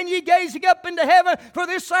 "Why stand ye gazing up into heaven? For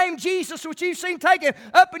this same Jesus which you've seen taken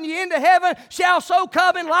up and ye into heaven shall so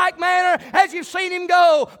come in like manner as you've seen Him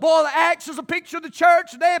go." Boy, the Acts is a picture of the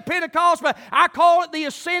church, the day of Pentecost, but I call it the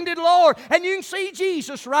ascended Lord. And you can see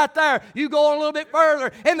Jesus right there. You go on a little bit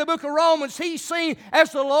further. In the book of Romans, He's seen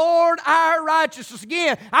as the Lord our righteousness.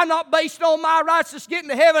 Again, I'm not based on my righteousness getting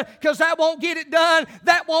to heaven because that won't get it done.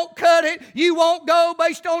 That won't cut it. You won't go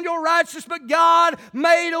based on your righteousness, but God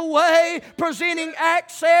made a way, presenting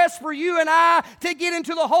access for you and I to get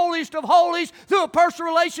into the holiest of holies through a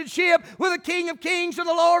personal relationship with the King of Kings and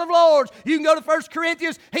the Lord of Lords. You can go to 1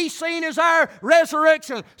 Corinthians, He's seen as our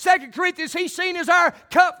resurrection. 2 Corinthians, He's seen as our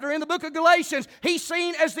comforter. In the book of Galatians, He's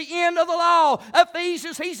seen as the end of the law.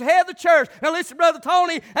 Ephesians, He's the head of the church. Now listen, Brother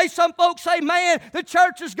Tony, hey, some folks say, man, the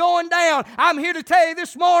church is going down. I'm here to tell you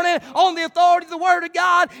this morning, on the authority of the Word of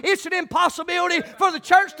God, it's an impossibility for the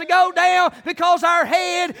church to go down because our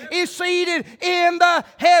head is seated in the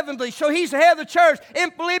heavenly. So He's the head of the church.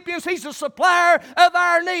 In Philippians, He's the supplier of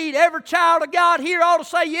our need. Every child of God here ought to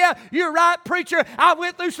say, yeah, you're right, preacher. I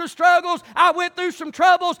went through some struggles. I went through some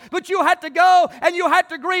troubles, but you'll have to go and you'll have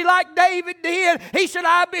to agree like David did. He said,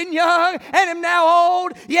 I've been young and am now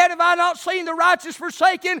old, yet have I not seen the righteous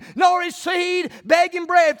forsaken, nor his seed begging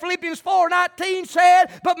bread. Philippians 4:19 said,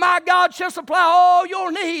 but my God shall supply all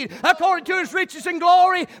your need according to His riches and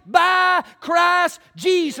glory by Christ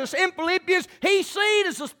Jesus. In Philippians, He's seen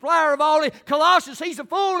as the supplier of all. Colossians, He's the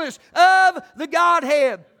fullness of the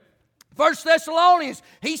Godhead. First Thessalonians,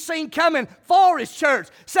 he's seen coming for his church.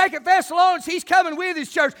 Second Thessalonians, he's coming with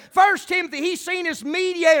his church. First Timothy, he's seen his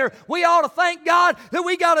mediator. We ought to thank God that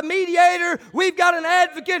we got a mediator, we've got an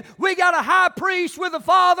advocate, we got a high priest with the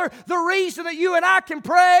Father. The reason that you and I can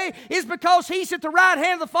pray is because he's at the right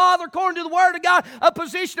hand of the Father, according to the Word of God, a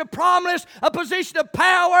position of prominence, a position of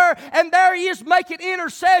power, and there he is making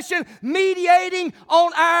intercession, mediating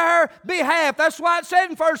on our behalf. That's why it said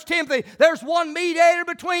in 1 Timothy, there's one mediator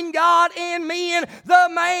between God and men, the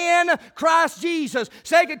man Christ Jesus.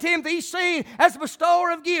 2 Timothy, he's seen as the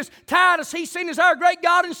bestower of gifts. Titus, he's seen as our great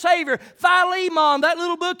God and Savior. Philemon, that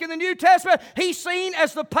little book in the New Testament, he's seen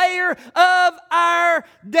as the payer of our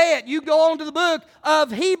debt. You go on to the book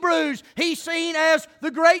of Hebrews, he's seen as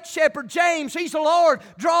the great shepherd. James, he's the Lord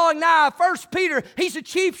drawing nigh. 1 Peter, he's the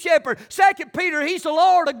chief shepherd. 2 Peter, he's the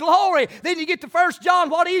Lord of glory. Then you get to 1 John,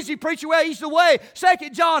 what is he, preacher? Well, he's the way. 2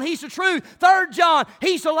 John, he's the truth. 3 John,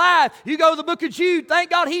 he's the life. You go to the book of Jude, thank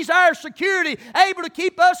God he's our security, able to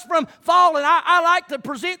keep us from falling. I like to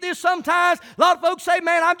present this sometimes. A lot of folks say,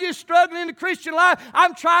 man, I'm just struggling in the Christian life.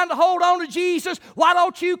 I'm trying to hold on to Jesus. Why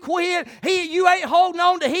don't you quit? You ain't holding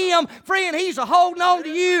on to him. Friend, he's a holding on to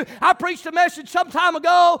you. I preached a message some time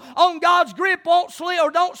ago on God's grip won't slip or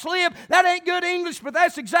don't slip. That ain't good English, but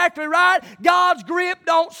that's exactly right. God's grip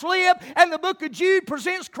don't slip. And the book of Jude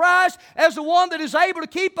presents Christ as the one that is able to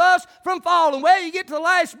keep us from falling. Well, you get to the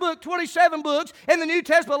last book, 27 books in the New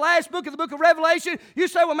Testament, the last book of the book of Revelation. You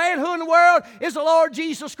say, well, man, who in the world is the Lord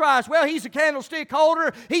Jesus Christ? Well, he's the candlestick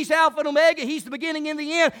holder. He's Alpha and Omega. He's the beginning and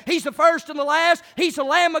the end. He's the first and the last. He's the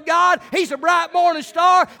Lamb of God. He's the bright morning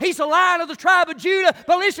star. He's the Lion of the tribe of Judah.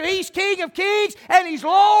 But listen, he's King of kings and he's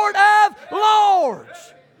Lord of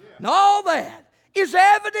lords. And all that is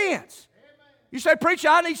evidence. You say, preacher,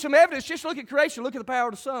 I need some evidence. Just look at creation. Look at the power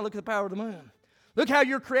of the sun. Look at the power of the moon. Look how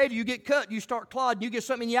you're created. You get cut, you start clodding, you get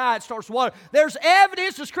something in your eye, it starts water. There's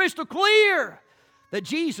evidence that's crystal clear that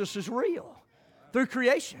Jesus is real through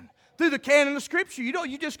creation, through the canon of Scripture.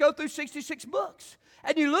 You just go through 66 books.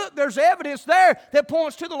 And you look, there's evidence there that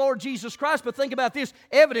points to the Lord Jesus Christ. But think about this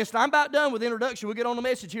evidence. And I'm about done with the introduction. We'll get on the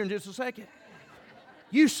message here in just a second.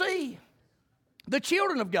 You see, the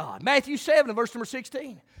children of God, Matthew 7 verse number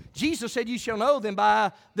 16. Jesus said, you shall know them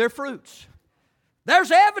by their fruits.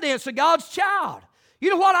 There's evidence of God's child.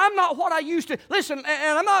 You know what? I'm not what I used to. Listen, and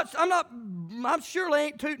I surely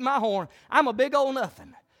ain't tooting my horn. I'm a big old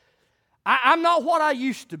nothing. I'm not what I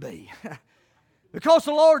used to be. Because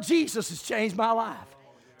the Lord Jesus has changed my life.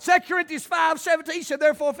 2 Corinthians 5:17 said,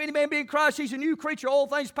 therefore, if any man be in Christ, he's a new creature. All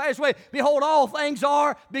things pass away. Behold, all things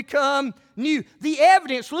are become new. The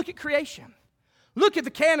evidence, look at creation. Look at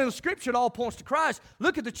the canon of Scripture. It all points to Christ.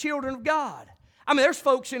 Look at the children of God. I mean, there's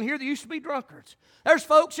folks in here that used to be drunkards. There's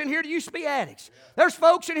folks in here that used to be addicts. There's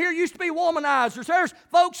folks in here that used to be womanizers. There's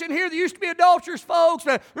folks in here that used to be adulterous folks.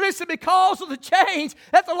 But listen, because of the change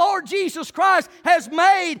that the Lord Jesus Christ has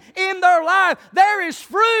made in their life, there is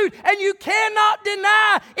fruit, and you cannot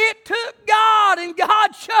deny it took God, and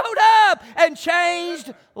God showed up and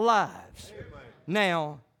changed lives.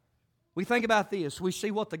 Now, we think about this. We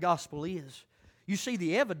see what the gospel is. You see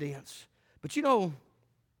the evidence. But you know,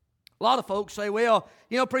 a lot of folks say, well,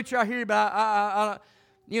 you know, preacher, I hear about,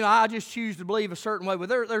 I just choose to believe a certain way. But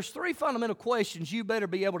there's three fundamental questions you better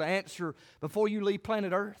be able to answer before you leave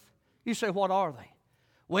planet Earth. You say, what are they?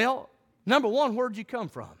 Well, number one, where'd you come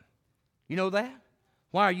from? You know that?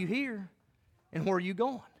 Why are you here? And where are you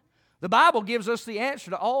going? The Bible gives us the answer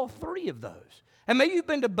to all three of those. And maybe you've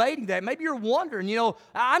been debating that. Maybe you're wondering,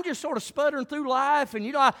 I'm just sort of sputtering through life. And,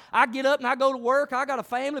 I get up and I go to work. I got a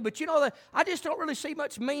family. But, I just don't really see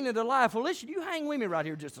much meaning to life. Well, listen, you hang with me right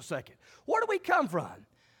here just a second. Where do we come from?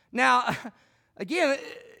 Now, again,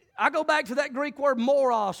 I go back to that Greek word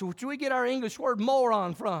moros, which we get our English word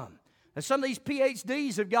moron from. And some of these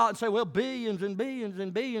PhDs have got and say, well, billions and billions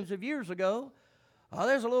and billions of years ago,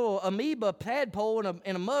 there's a little amoeba tadpole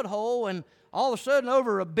in a mud hole, and all of a sudden,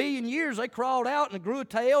 over 1 billion years, they crawled out and grew a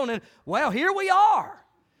tail, and then, well, here we are.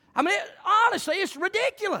 I mean, honestly, it's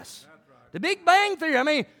ridiculous. Right. The Big Bang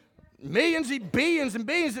Theory, millions and billions and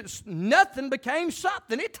billions, nothing became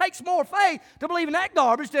something. It takes more faith to believe in that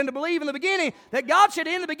garbage than to believe in the beginning that God said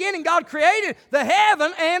in the beginning God created the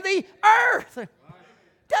heaven and the earth. Right.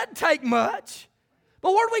 Doesn't take much.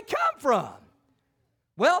 But where do we come from?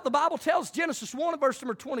 Well, the Bible tells Genesis 1 verse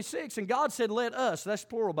number 26, and God said, let us, that's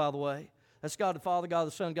plural by the way, that's God the Father, God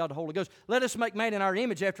the Son, God the Holy Ghost. Let us make man in our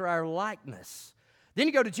image after our likeness. Then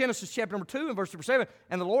you go to Genesis chapter number 2 and verse number 7.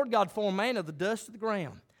 And the Lord God formed man of the dust of the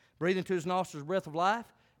ground, breathed into his nostrils the breath of life.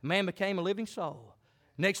 Man became a living soul.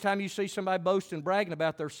 Next time you see somebody boasting, bragging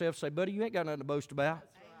about themselves, say, buddy, you ain't got nothing to boast about.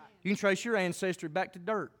 You can trace your ancestry back to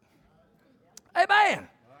dirt. Amen.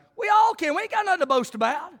 We all can. We ain't got nothing to boast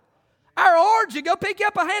about. Our origin, go pick you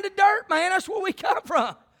up a hand of dirt, man. That's where we come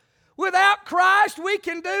from. Without Christ, we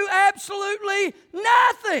can do absolutely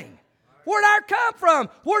nothing. Where did our come from?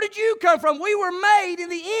 Where did you come from? We were made in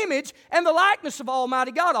the image and the likeness of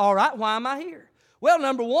Almighty God. All right, why am I here? Well,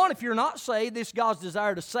 number one, if you're not saved, this is God's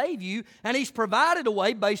desire to save you, and He's provided a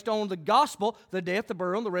way based on the gospel, the death, the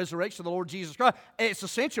burial, and the resurrection of the Lord Jesus Christ. It's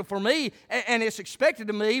essential for me, and it's expected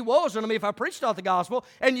of me. Woe is unto me if I preach not the gospel.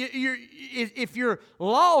 And if you're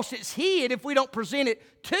lost, it's hid if we don't present it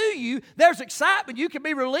to you. There's excitement. You can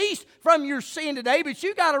be released from your sin today, but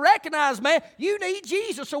you got to recognize, man, you need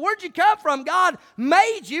Jesus. So where'd you come from? God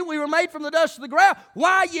made you. We were made from the dust of the ground.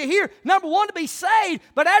 Why are you here? Number one, to be saved.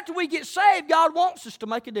 But after we get saved, God wants us to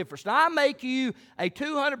make a difference. Now, I make you a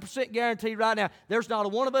 200% guarantee right now. There's not a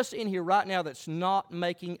one of us in here right now that's not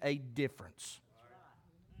making a difference.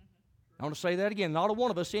 I want to say that again. Not a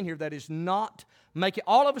one of us in here that is not making.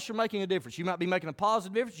 All of us are making a difference. You might be making a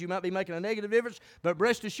positive difference. You might be making a negative difference. But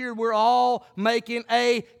rest assured, we're all making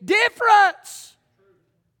a difference.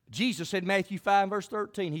 Jesus said in Matthew 5, verse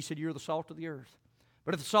 13, He said, you're the salt of the earth.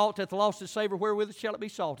 But if the salt hath lost its savor, wherewith shall it be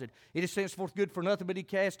salted? It is henceforth good for nothing but be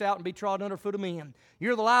cast out and be trodden under foot of men.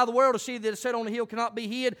 You're the light of the world. A city that is set on a hill cannot be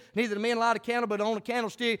hid. Neither do men light a candle, but on a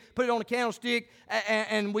candlestick. Put it on a candlestick,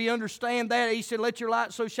 and we understand that. He said, let your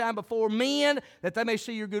light so shine before men that they may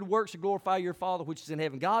see your good works and glorify your Father which is in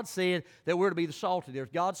heaven. God said that we're to be the salt of the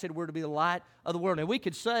earth. God said we're to be the light of the world. And we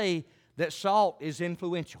could say that salt is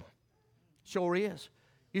influential. Sure is.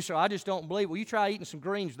 You say, I just don't believe. Well, you try eating some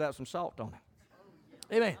greens without some salt on it.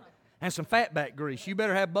 Amen. And some fatback grease. You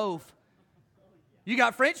better have both. You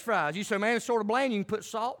got French fries. You say, man, it's sort of bland. You can put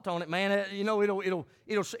salt on it, man. You know,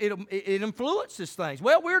 it influences things.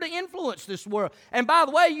 Well, we're to influence this world. And by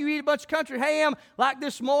the way, you eat a bunch of country ham like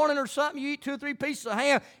this morning or something. You eat 2 or 3 pieces of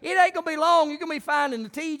ham. It ain't going to be long. You're going to be finding the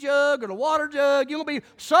tea jug or the water jug. You're going to be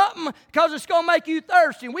something because it's going to make you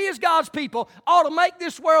thirsty. And we as God's people ought to make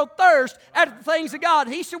this world thirst after the things of God.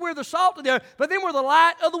 He said we're the salt of the earth, but then we're the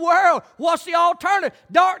light of the world. What's the alternative?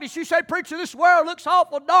 Darkness. You say, preacher, this world looks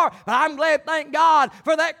awful dark. But I'm glad, thank God,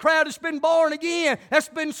 for that crowd that's been born again, that's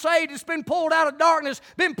been saved, that's been pulled out of darkness,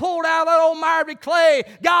 been pulled out of that old miry clay.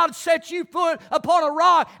 God set you foot upon a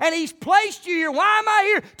rock, and He's placed you here. Why am I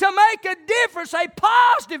here? To make a difference, a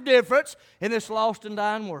positive difference in this lost and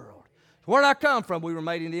dying world. Where did I come from? We were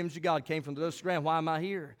made in the image of God, came from the dust of the ground. Why am I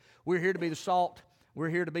here? We're here to be the salt. We're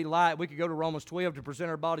here to be light. We could go to Romans 12 to present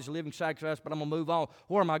our bodies a living sacrifice, but I'm going to move on.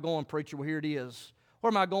 Where am I going, preacher? Well, here it is.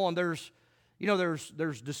 Where am I going? There's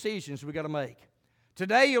decisions we got to make.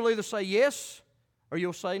 Today, you'll either say yes or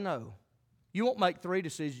you'll say no. You won't make 3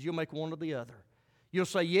 decisions. You'll make one or the other. You'll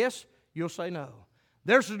say yes, you'll say no.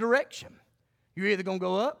 There's a direction. You're either going to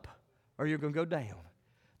go up or you're going to go down.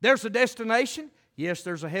 There's a destination. Yes,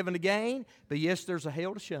 there's a heaven to gain, but yes, there's a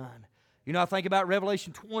hell to shun. You know, I think about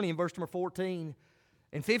Revelation 20 and verse number 14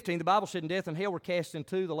 and 15. The Bible said, and death and hell were cast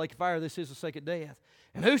into the lake of fire. This is the second death.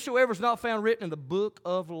 And whosoever is not found written in the book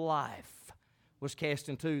of life was cast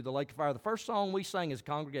into the lake of fire. The first song we sang as a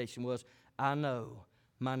congregation was, I know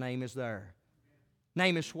my name is there.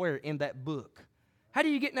 Name is where? In that book. How do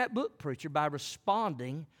you get in that book, preacher? By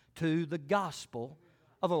responding to the gospel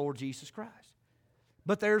of the Lord Jesus Christ.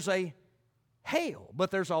 But there's a hell, but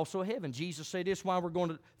there's also a heaven. Jesus said this, why we're going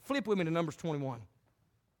to flip with me to Numbers 21.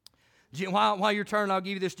 While you're turning, I'll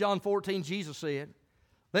give you this. John 14, Jesus said,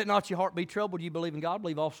 let not your heart be troubled. You believe in God,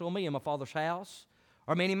 believe also in me. In my Father's house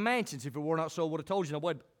are many mansions. If it were not so, I would have told you. Now,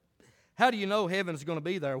 what? How do you know heaven's going to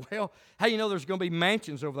be there? Well, how do you know there's going to be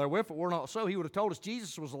mansions over there? Well, if it were not so, He would have told us.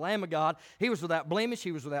 Jesus was the Lamb of God. He was without blemish.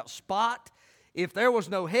 He was without spot. If there was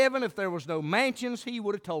no heaven, if there was no mansions, He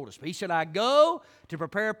would have told us. But He said, I go to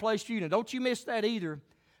prepare a place for you. Now, don't you miss that either.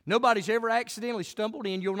 Nobody's ever accidentally stumbled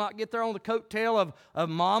in. You'll not get there on the coattail of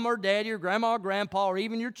mom or daddy or grandma or grandpa or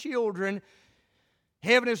even your children.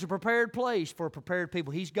 Heaven is a prepared place for prepared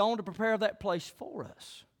people. He's gone to prepare that place for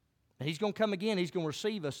us. And He's going to come again. He's going to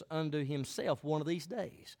receive us unto Himself one of these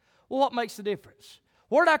days. Well, what makes the difference?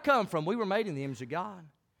 Where did I come from? We were made in the image of God.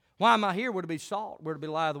 Why am I here? We're to be salt. We're to be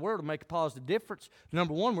the light of the world, to make a positive difference.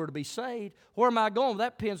 Number one, we're to be saved. Where am I going? Well,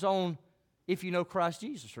 that depends on if you know Christ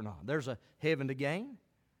Jesus or not. There's a heaven to gain.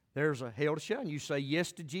 There's a hell to shun. You say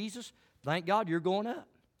yes to Jesus, thank God you're going up.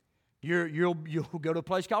 You'll go to a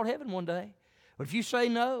place called heaven one day. But if you say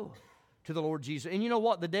no to the Lord Jesus, and you know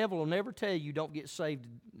what? The devil will never tell you don't get saved.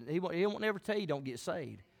 He won't never tell you don't get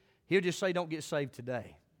saved. He'll just say don't get saved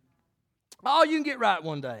today. Oh, you can get right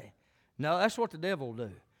one day. No, that's what the devil will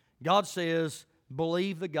do. God says,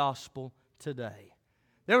 believe the gospel today.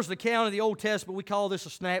 There was an account in the Old Testament. We call this a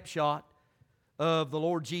snapshot of the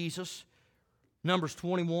Lord Jesus Numbers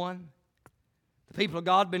 21. The people of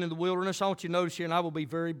God have been in the wilderness. I want you to notice here, and I will be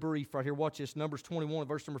very brief right here. Watch this, Numbers 21,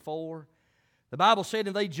 verse number 4. The Bible said,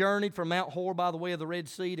 and they journeyed from Mount Hor by the way of the Red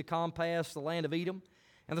Sea to compass the land of Edom.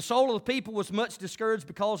 And the soul of the people was much discouraged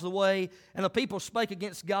because of the way, and the people spake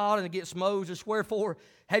against God and against Moses. Wherefore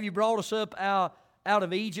have you brought us up out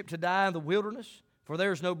of Egypt to die in the wilderness? For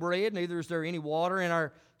there is no bread, neither is there any water, and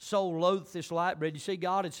our soul loatheth this light bread. You see,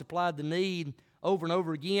 God had supplied the need over and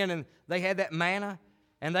over again, and they had that manna,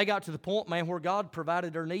 and they got to the point, man, where God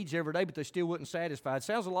provided their needs every day, but they still wasn't satisfied.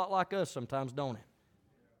 Sounds a lot like us sometimes, don't it?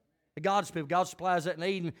 God's people, God supplies that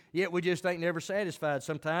need, and yet we just ain't never satisfied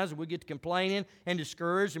sometimes, and we get to complaining and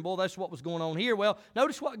discouraged, and boy, that's what was going on here. Well,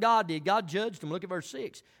 notice what God did. God judged them. Look at verse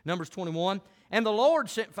 6, Numbers 21. And the Lord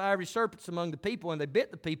sent fiery serpents among the people, and they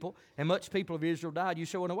bit the people, and much people of Israel died. You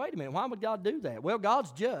say, well, now, wait a minute, why would God do that? Well,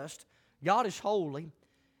 God's just, God is holy,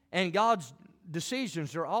 and God's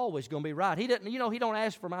decisions are always going to be right. He doesn't, he don't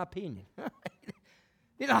ask for my opinion.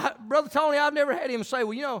 Brother Tony, I've never had him say,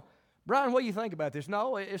 well, Brian, what do you think about this?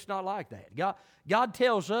 No, it's not like that. God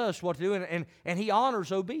tells us what to do, and He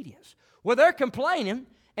honors obedience. Well, they're complaining,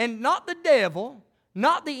 and not the devil,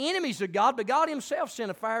 not the enemies of God, but God Himself sent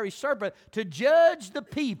a fiery serpent to judge the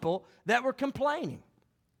people that were complaining.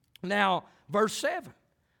 Now, verse 7.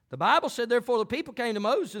 The Bible said, therefore the people came to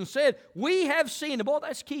Moses and said, we have sinned. Boy,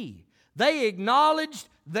 that's key. They acknowledged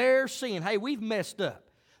their sin. Hey, we've messed up.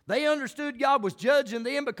 They understood God was judging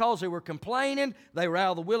them because they were complaining. They were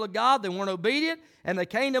out of the will of God. They weren't obedient. And they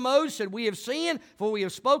came to Moses and said, we have sinned, for we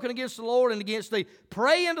have spoken against the Lord and against thee.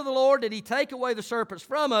 Pray unto the Lord that He take away the serpents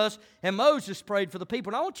from us. And Moses prayed for the people.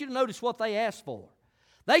 And I want you to notice what they asked for.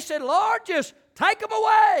 They said, Lord, just take them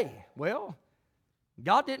away. Well,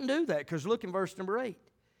 God didn't do that, because look in verse number 8.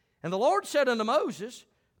 And the Lord said unto Moses,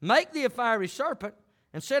 make thee a fiery serpent,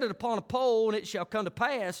 and set it upon a pole, and it shall come to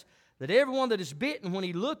pass that everyone that is bitten, when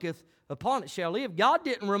he looketh upon it, shall live. God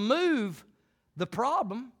didn't remove the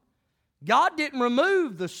problem. God didn't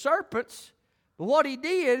remove the serpents. But what He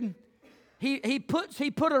did, He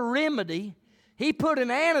put a remedy. He put an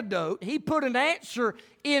antidote. He put an answer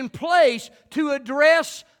in place to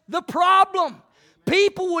address the problem.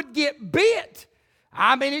 People would get bit.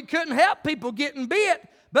 I mean, it couldn't help people getting bit.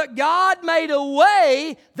 But God made a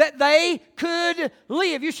way that they could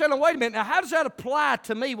live. You say, no, wait a minute. Now, how does that apply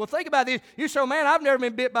to me? Well, think about this. You say, man, I've never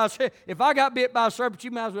been bit by a serpent. If I got bit by a serpent,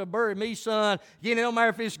 you might as well bury me, son. No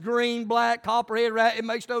matter if it's green, black, copperhead, rat, it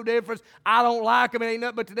makes no difference. I don't like them. It ain't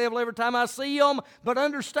nothing but the devil every time I see them. But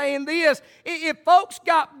understand this. If folks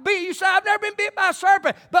got bit, you say, I've never been bit by a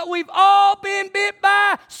serpent. But we've all been bit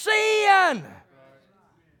by sin.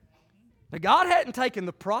 Now, God hadn't taken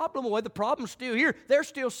the problem away. The problem's still here. There's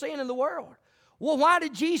still sin in the world. Well, why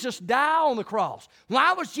did Jesus die on the cross?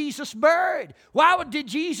 Why was Jesus buried? Why did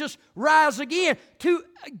Jesus rise again? To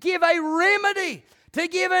give a remedy, to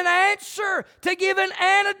give an answer, to give an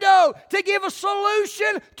antidote, to give a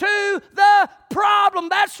solution to the problem.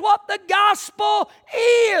 That's what the gospel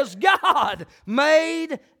is. God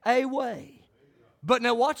made a way. But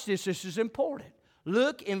now watch this. This is important.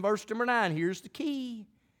 Look in verse number 9. Here's the key.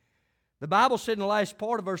 The Bible said in the last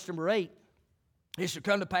part of verse number 8, it shall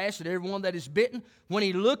come to pass that everyone that is bitten, when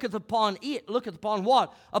he looketh upon it, looketh upon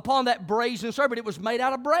what? Upon that brazen serpent. It was made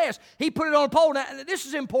out of brass. He put it on a pole. Now, this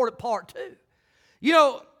is an important part too. He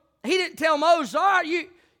didn't tell Moses, all right,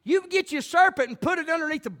 you get you a serpent and put it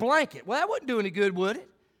underneath the blanket. Well, that wouldn't do any good, would it?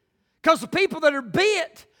 Because the people that are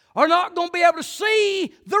bit are not going to be able to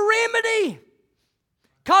see the remedy,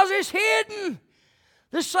 because it's hidden.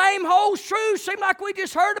 The same holds true. Seems like we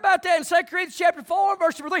just heard about that in 2 Corinthians chapter 4,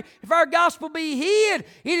 verse number 3. If our gospel be hid,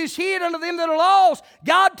 it is hid unto them that are lost.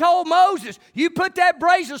 God told Moses, you put that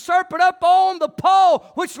brazen serpent up on the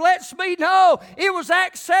pole, which lets me know it was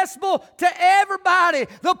accessible to everybody.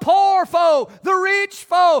 The poor folk, the rich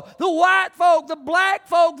folk, the white folk, the black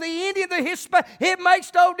folk, the Indian, the Hispanic. It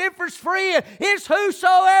makes no difference, friend. It's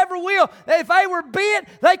whosoever will. If they were bit,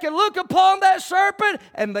 they could look upon that serpent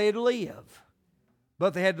and they'd live.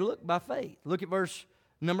 But they had to look by faith. Look at verse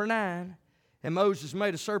number 9. And Moses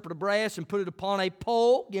made a serpent of brass and put it upon a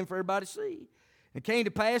pole, again for everybody to see. It came to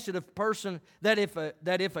pass that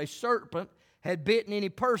if a serpent had bitten any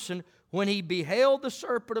person, when he beheld the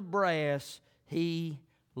serpent of brass, he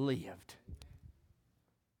lived.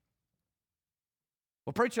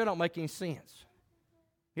 Well, preacher, that don't make any sense.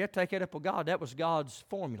 You have to take that up with God. That was God's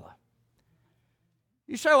formula.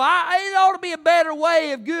 You say, well, it ought to be a better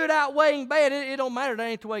way of good outweighing bad. It don't matter. That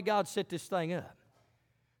ain't the way God set this thing up.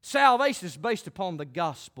 Salvation is based upon the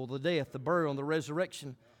gospel, the death, the burial, and the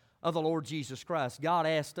resurrection of the Lord Jesus Christ. God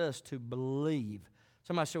asked us to believe.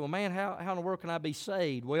 Somebody said, well, man, how in the world can I be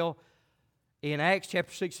saved? Well, In Acts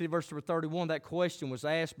chapter 16, verse number 31, that question was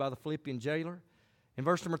asked by the Philippian jailer. In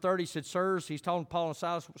verse number 30, he said, Sirs, he's talking to Paul and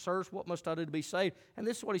Silas, Sirs, what must I do to be saved? And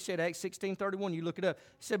this is what he said, Acts 16:31, you look it up.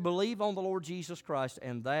 He said, Believe on the Lord Jesus Christ,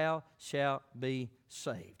 and thou shalt be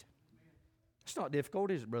saved. It's not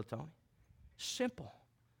difficult, is it, Brother Tony? Simple.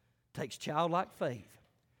 Takes childlike faith.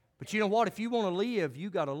 But you know what? If you want to live, you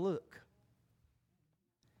got to look.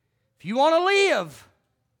 If you want to live,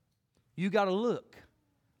 you got to look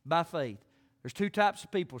by faith. There's two types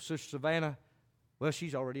of people. Sister Savannah, well,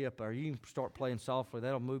 she's already up there. You can start playing softly.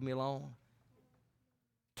 That'll move me along.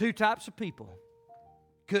 Two types of people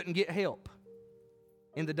couldn't get help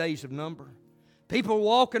in the days of number. People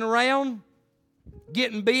walking around,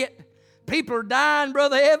 getting bit. People are dying,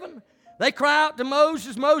 Brother Evan. They cry out to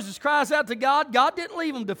Moses. Moses cries out to God. God didn't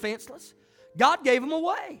leave them defenseless. God gave them a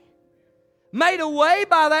way. Made a way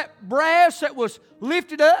by that brass that was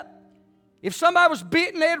lifted up. If somebody was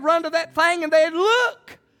bitten, they'd run to that thing and they'd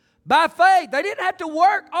look by faith. They didn't have to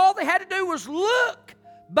work. All they had to do was look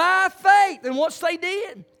by faith. And once they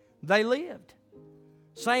did, they lived.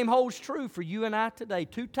 Same holds true for you and I today.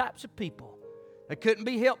 Two types of people that couldn't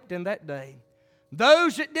be helped in that day.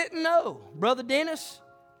 Those that didn't know. Brother Dennis,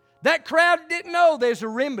 that crowd didn't know there's a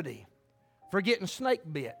remedy for getting snake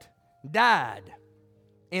bit. Died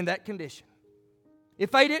in that condition. If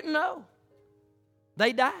they didn't know,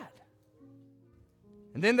 they died.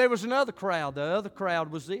 And then there was another crowd. The other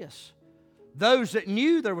crowd was this. Those that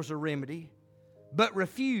knew there was a remedy, but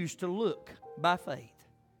refused to look by faith.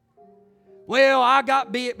 Well, I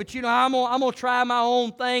got bit, but you know, I'm going to try my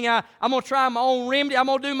own thing. I'm going to try my own remedy. I'm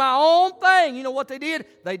going to do my own thing. You know what they did?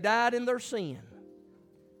 They died in their sin.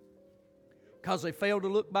 Because they failed to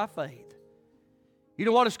look by faith. You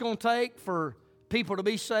know what it's going to take for people to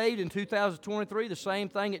be saved in 2023? The same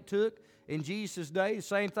thing it took in Jesus' day, the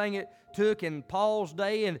same thing it took in Paul's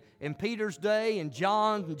day and in Peter's day and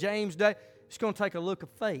John and James' day. It's going to take a look of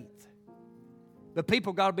faith. But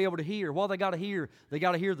people got to be able to hear. What they got to hear? They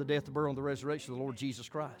got to hear the death, the burial, and the resurrection of the Lord Jesus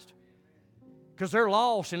Christ. Because they're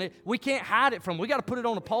lost, and we can't hide it from them. We got to put it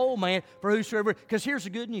on a pole, man, for whosoever. Because here's the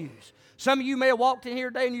good news. Some of you may have walked in here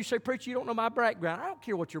today and you say, Preacher, you don't know my background. I don't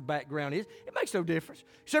care what your background is. It makes no difference.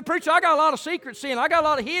 You say, Preacher, I got a lot of secret sin. I got a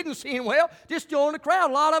lot of hidden sin. Well, just join the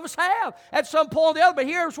crowd. A lot of us have at some point or the other. But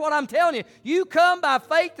here's what I'm telling you. You come by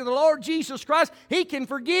faith to the Lord Jesus Christ. He can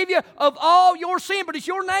forgive you of all your sin. But is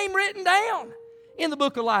your name written down in the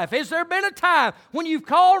book of life? Has there been a time when you've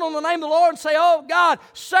called on the name of the Lord and say, Oh, God,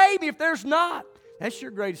 save me? If there's not, that's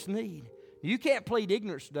your greatest need. You can't plead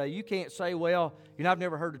ignorance today. You can't say, well, you know, I've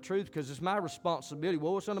never heard the truth because it's my responsibility.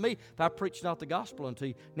 Well, it's unto me if I preach not the gospel unto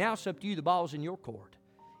you. Now it's up to you. The ball's in your court.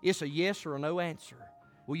 It's a yes or a no answer.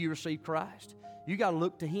 Will you receive Christ? You got to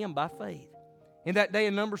look to Him by faith. In that day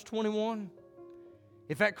in Numbers 21,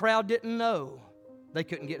 if that crowd didn't know, they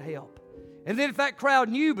couldn't get help. And then if that crowd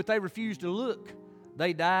knew but they refused to look,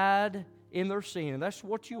 they died in their sin. And that's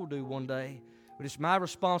what you'll do one day. But it's my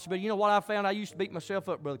responsibility. You know what I found? I used to beat myself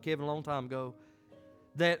up, Brother Kevin, a long time ago.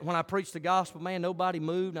 That when I preached the gospel, man, nobody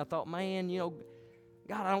moved. And I thought, man, you know,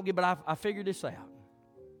 God, I don't get, but I figured this out.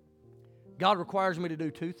 God requires me to do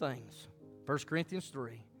two things. 1 Corinthians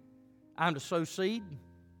 3. I'm to sow seed.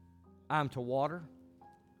 I'm to water.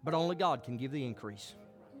 But only God can give the increase.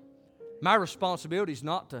 My responsibility is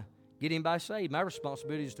not to get anybody saved. My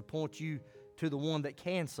responsibility is to point you to the one that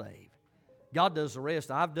can save. God does the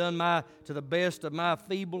rest. I've done to the best of my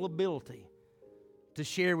feeble ability to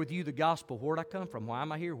share with you the gospel. Where did I come from? Why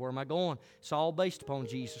am I here? Where am I going? It's all based upon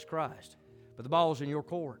Jesus Christ. But the ball's in your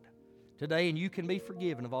court today, and you can be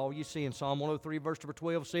forgiven of all your sins. Psalm 103, verse number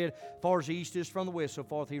 12 said, as far as the east is from the west, so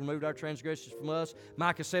far hath He removed our transgressions from us.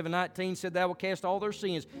 Micah 7:19 said, thou wilt cast all their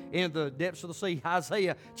sins into the depths of the sea.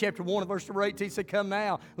 Isaiah chapter 1, verse number 18 said, come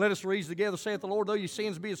now, let us reason together, saith the Lord, though your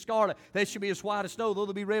sins be as scarlet, they shall be as white as snow, though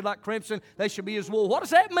they be red like crimson, they shall be as wool. What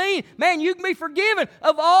does that mean? Man, you can be forgiven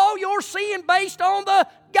of all your sin based on the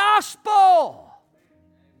gospel.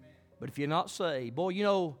 But if you're not saved, boy, you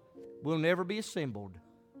know, we'll never be assembled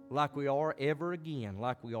like we are ever again,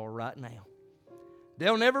 like we are right now.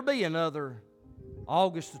 There'll never be another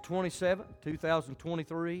August the 27th,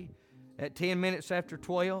 2023, at 10 minutes after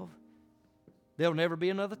 12. There'll never be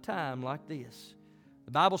another time like this.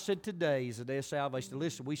 The Bible said today is the day of salvation.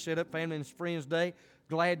 Listen, we set up Family and Friends Day.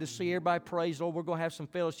 Glad to see everybody. Praise the Lord. We're going to have some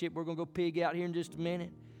fellowship. We're going to go pig out here in just a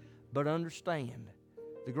minute. But understand,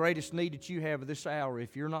 the greatest need that you have at this hour,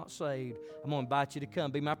 if you're not saved, I'm going to invite you to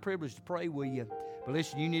come. Be my privilege to pray with you. But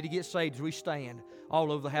listen, you need to get saved as we stand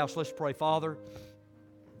all over the house. Let's pray. Father,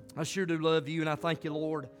 I sure do love you, and I thank you,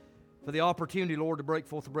 Lord, for the opportunity, Lord, to break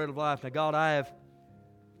forth the bread of life. Now, God, I have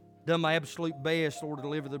done my absolute best, Lord, to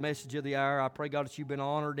deliver the message of the hour. I pray, God, that you've been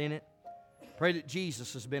honored in it. Pray that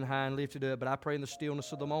Jesus has been high and lifted up, but I pray in the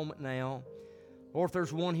stillness of the moment now. Or if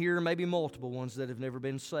there's one here, maybe multiple ones that have never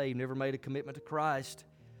been saved, never made a commitment to Christ.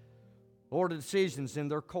 Lord, the decision's in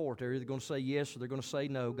their court. They're either going to say yes or they're going to say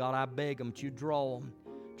no. God, I beg them that you draw them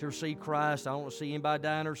to receive Christ. I don't want to see anybody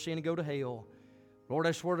die in their sin and go to hell. Lord,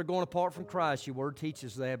 that's where they're going apart from Christ. Your word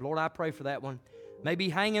teaches that. But Lord, I pray for that one. Maybe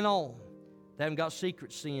hanging on. They haven't got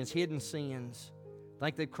secret sins, hidden sins.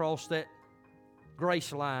 Think they've crossed that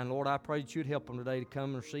grace line. Lord, I pray that you'd help them today to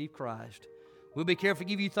come and receive Christ. We'll be careful to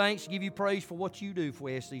give you thanks, give you praise for what you do if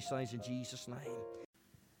we ask these things in Jesus' name.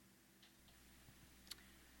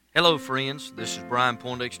 Hello, friends. This is Brian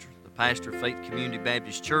Poindexer, the pastor of Faith Community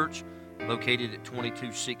Baptist Church, located at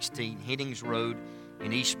 2216 Headings Road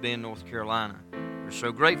in East Bend, North Carolina. We're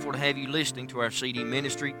so grateful to have you listening to our CD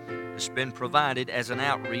ministry that's been provided as an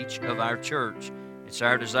outreach of our church. It's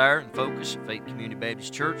our desire and focus at Faith Community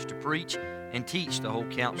Baptist Church to preach and teach the whole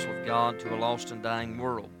counsel of God to a lost and dying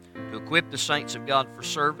world, to equip the saints of God for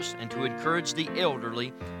service, and to encourage the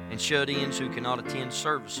elderly and shut-ins who cannot attend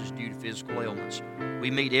services due to physical ailments.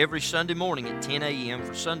 We meet every Sunday morning at 10 a.m.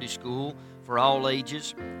 for Sunday school for all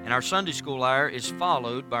ages, and our Sunday school hour is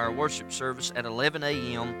followed by our worship service at 11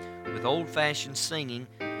 a.m. with old-fashioned singing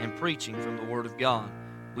and preaching from the Word of God.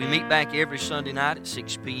 We meet back every Sunday night at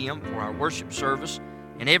 6 p.m. for our worship service,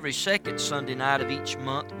 and every second Sunday night of each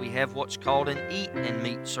month we have what's called an Eat and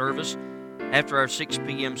Meet service. After our 6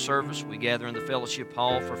 p.m. service, we gather in the fellowship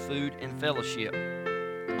hall for food and fellowship.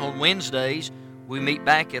 On Wednesdays, we meet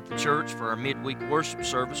back at the church for our midweek worship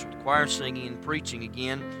service with choir singing and preaching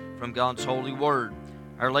again from God's holy word.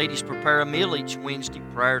 Our ladies prepare a meal each Wednesday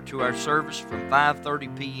prior to our service from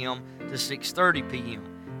 5:30 p.m. to 6:30 p.m.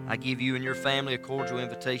 I give you and your family a cordial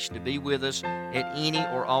invitation to be with us at any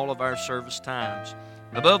or all of our service times.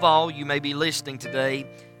 Above all, you may be listening today,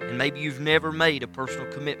 and maybe you've never made a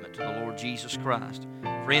personal commitment to the Lord Jesus Christ.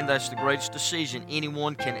 Friend, that's the greatest decision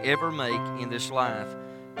anyone can ever make in this life.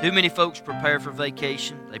 Too many folks prepare for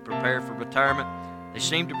vacation, they prepare for retirement, they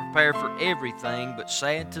seem to prepare for everything, but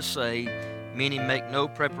sad to say, many make no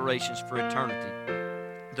preparations for eternity.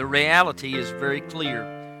 The reality is very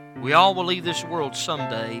clear. We all will leave this world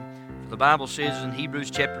someday, for the Bible says in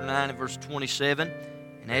Hebrews chapter 9 and verse 27,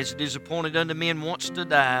 "And as it is appointed unto men once to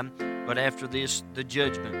die, but after this the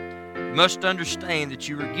judgment." You must understand that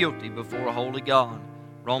you are guilty before a holy God.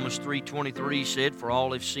 Romans 3:23 said, "For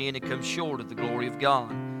all have sinned and come short of the glory of God."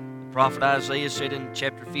 The prophet Isaiah said in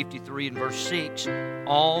chapter 53 and verse 6,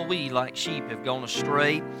 "All we like sheep have gone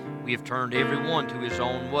astray, we have turned every one to his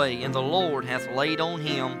own way, and the Lord hath laid on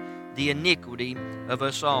him the iniquity of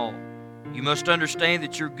us all." You must understand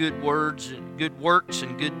that your good words and good works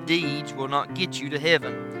and good deeds will not get you to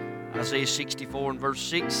heaven. Isaiah 64 and verse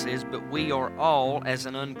 6 says, "But we are all as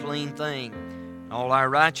an unclean thing, and all our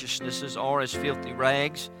righteousnesses are as filthy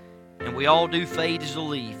rags, and we all do fade as a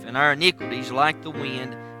leaf, and our iniquities, like the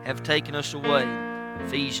wind, have taken us away."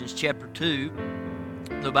 Ephesians chapter 2,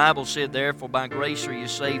 the Bible said, "Therefore by grace are you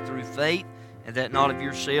saved through faith, and that not of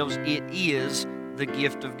yourselves, it is the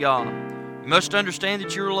gift of God." You must understand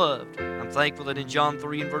that you're loved. I'm thankful that in John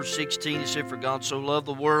 3 and verse 16 it said, "For God so loved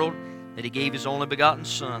the world that he gave his only begotten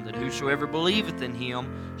Son, that whosoever believeth in him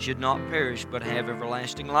should not perish but have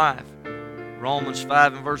everlasting life." Romans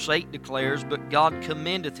 5 and verse 8 declares, "But God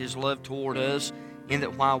commendeth his love toward us, in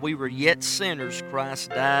that while we were yet sinners, Christ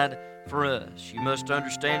died for us." You must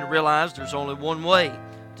understand and realize there's only one way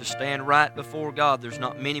to stand right before God. There's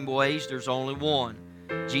not many ways, there's only one.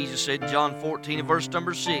 Jesus said in John 14 and verse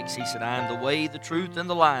number 6, he said, "I am the way, the truth, and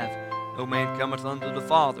the life. No man cometh unto the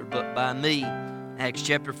Father but by me." Acts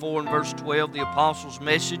chapter 4 and verse 12, the apostles'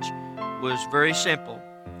 message was very simple.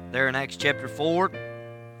 There in Acts chapter 4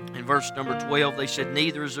 and verse number 12, they said,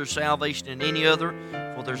 "Neither is there salvation in any other,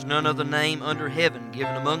 for there's none other name under heaven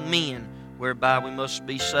given among men whereby we must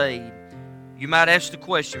be saved." You might ask the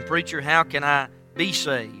question, "Preacher, how can I be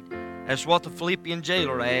saved?" That's what the Philippian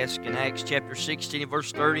jailer asked in Acts chapter 16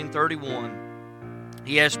 verse 30 and 31.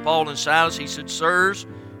 He asked Paul and Silas, he said, "Sirs,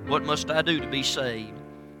 what must I do to be saved?"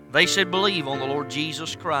 They said, "Believe on the Lord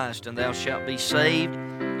Jesus Christ, and thou shalt be saved,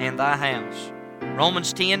 and thy house."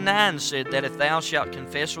 Romans 10:9 said that if thou shalt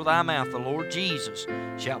confess with thy mouth the Lord Jesus,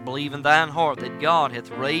 shalt believe in thine heart that God hath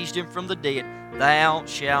raised him from the dead, thou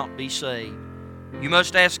shalt be saved. You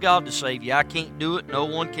must ask God to save you. I can't do it. No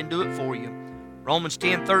one can do it for you. Romans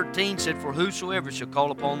 10:13 said, "For whosoever shall call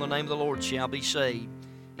upon the name of the Lord shall be saved."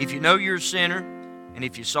 If you know you're a sinner, and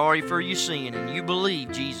if you're sorry for your sin, and you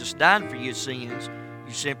believe Jesus died for your sins,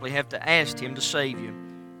 you simply have to ask him to save you.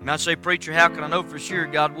 You might say, "Preacher, how can I know for sure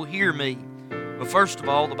God will hear me?" But first of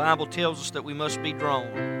all, the Bible tells us that we must be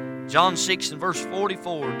drawn. John 6 and verse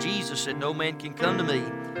 44, Jesus said, "No man can come to me,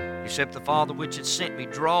 except the Father which hath sent me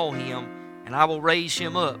draw him, and I will raise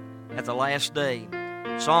him up at the last day."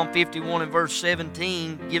 Psalm 51 and verse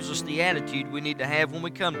 17 gives us the attitude we need to have when we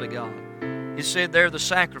come to God. It said there, "The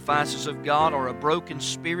sacrifices of God are a broken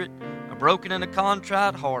spirit, a broken and a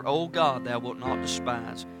contrite heart. O God, thou wilt not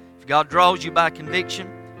despise." If God draws you by conviction,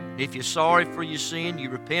 and if you're sorry for your sin, you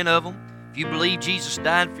repent of them. If you believe Jesus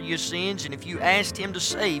died for your sins, and if you asked Him to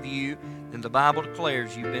save you, then the Bible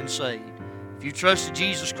declares you've been saved. If you trusted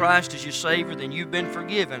Jesus Christ as your Savior, then you've been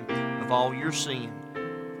forgiven of all your sin.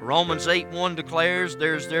 Romans 8:1 declares,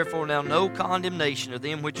 "There is therefore now no condemnation of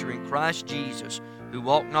them which are in Christ Jesus, who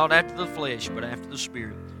walk not after the flesh, but after the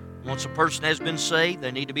Spirit." Once a person has been saved,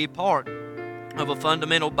 they need to be part of a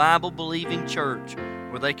fundamental Bible-believing church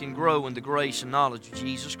where they can grow in the grace and knowledge of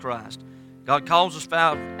Jesus Christ. God calls us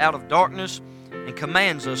out of darkness and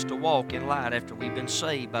commands us to walk in light after we've been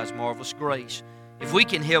saved by His marvelous grace. If we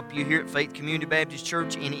can help you here at Faith Community Baptist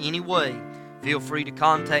Church in any way, feel free to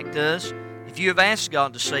contact us. If you have asked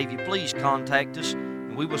God to save you, please contact us,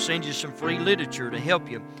 and we will send you some free literature to help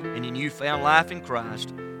you in your newfound life in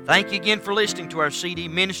Christ. Thank you again for listening to our CD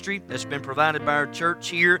ministry that's been provided by our church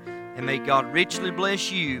here, and may God richly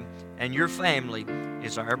bless you and your family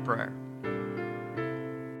is our prayer.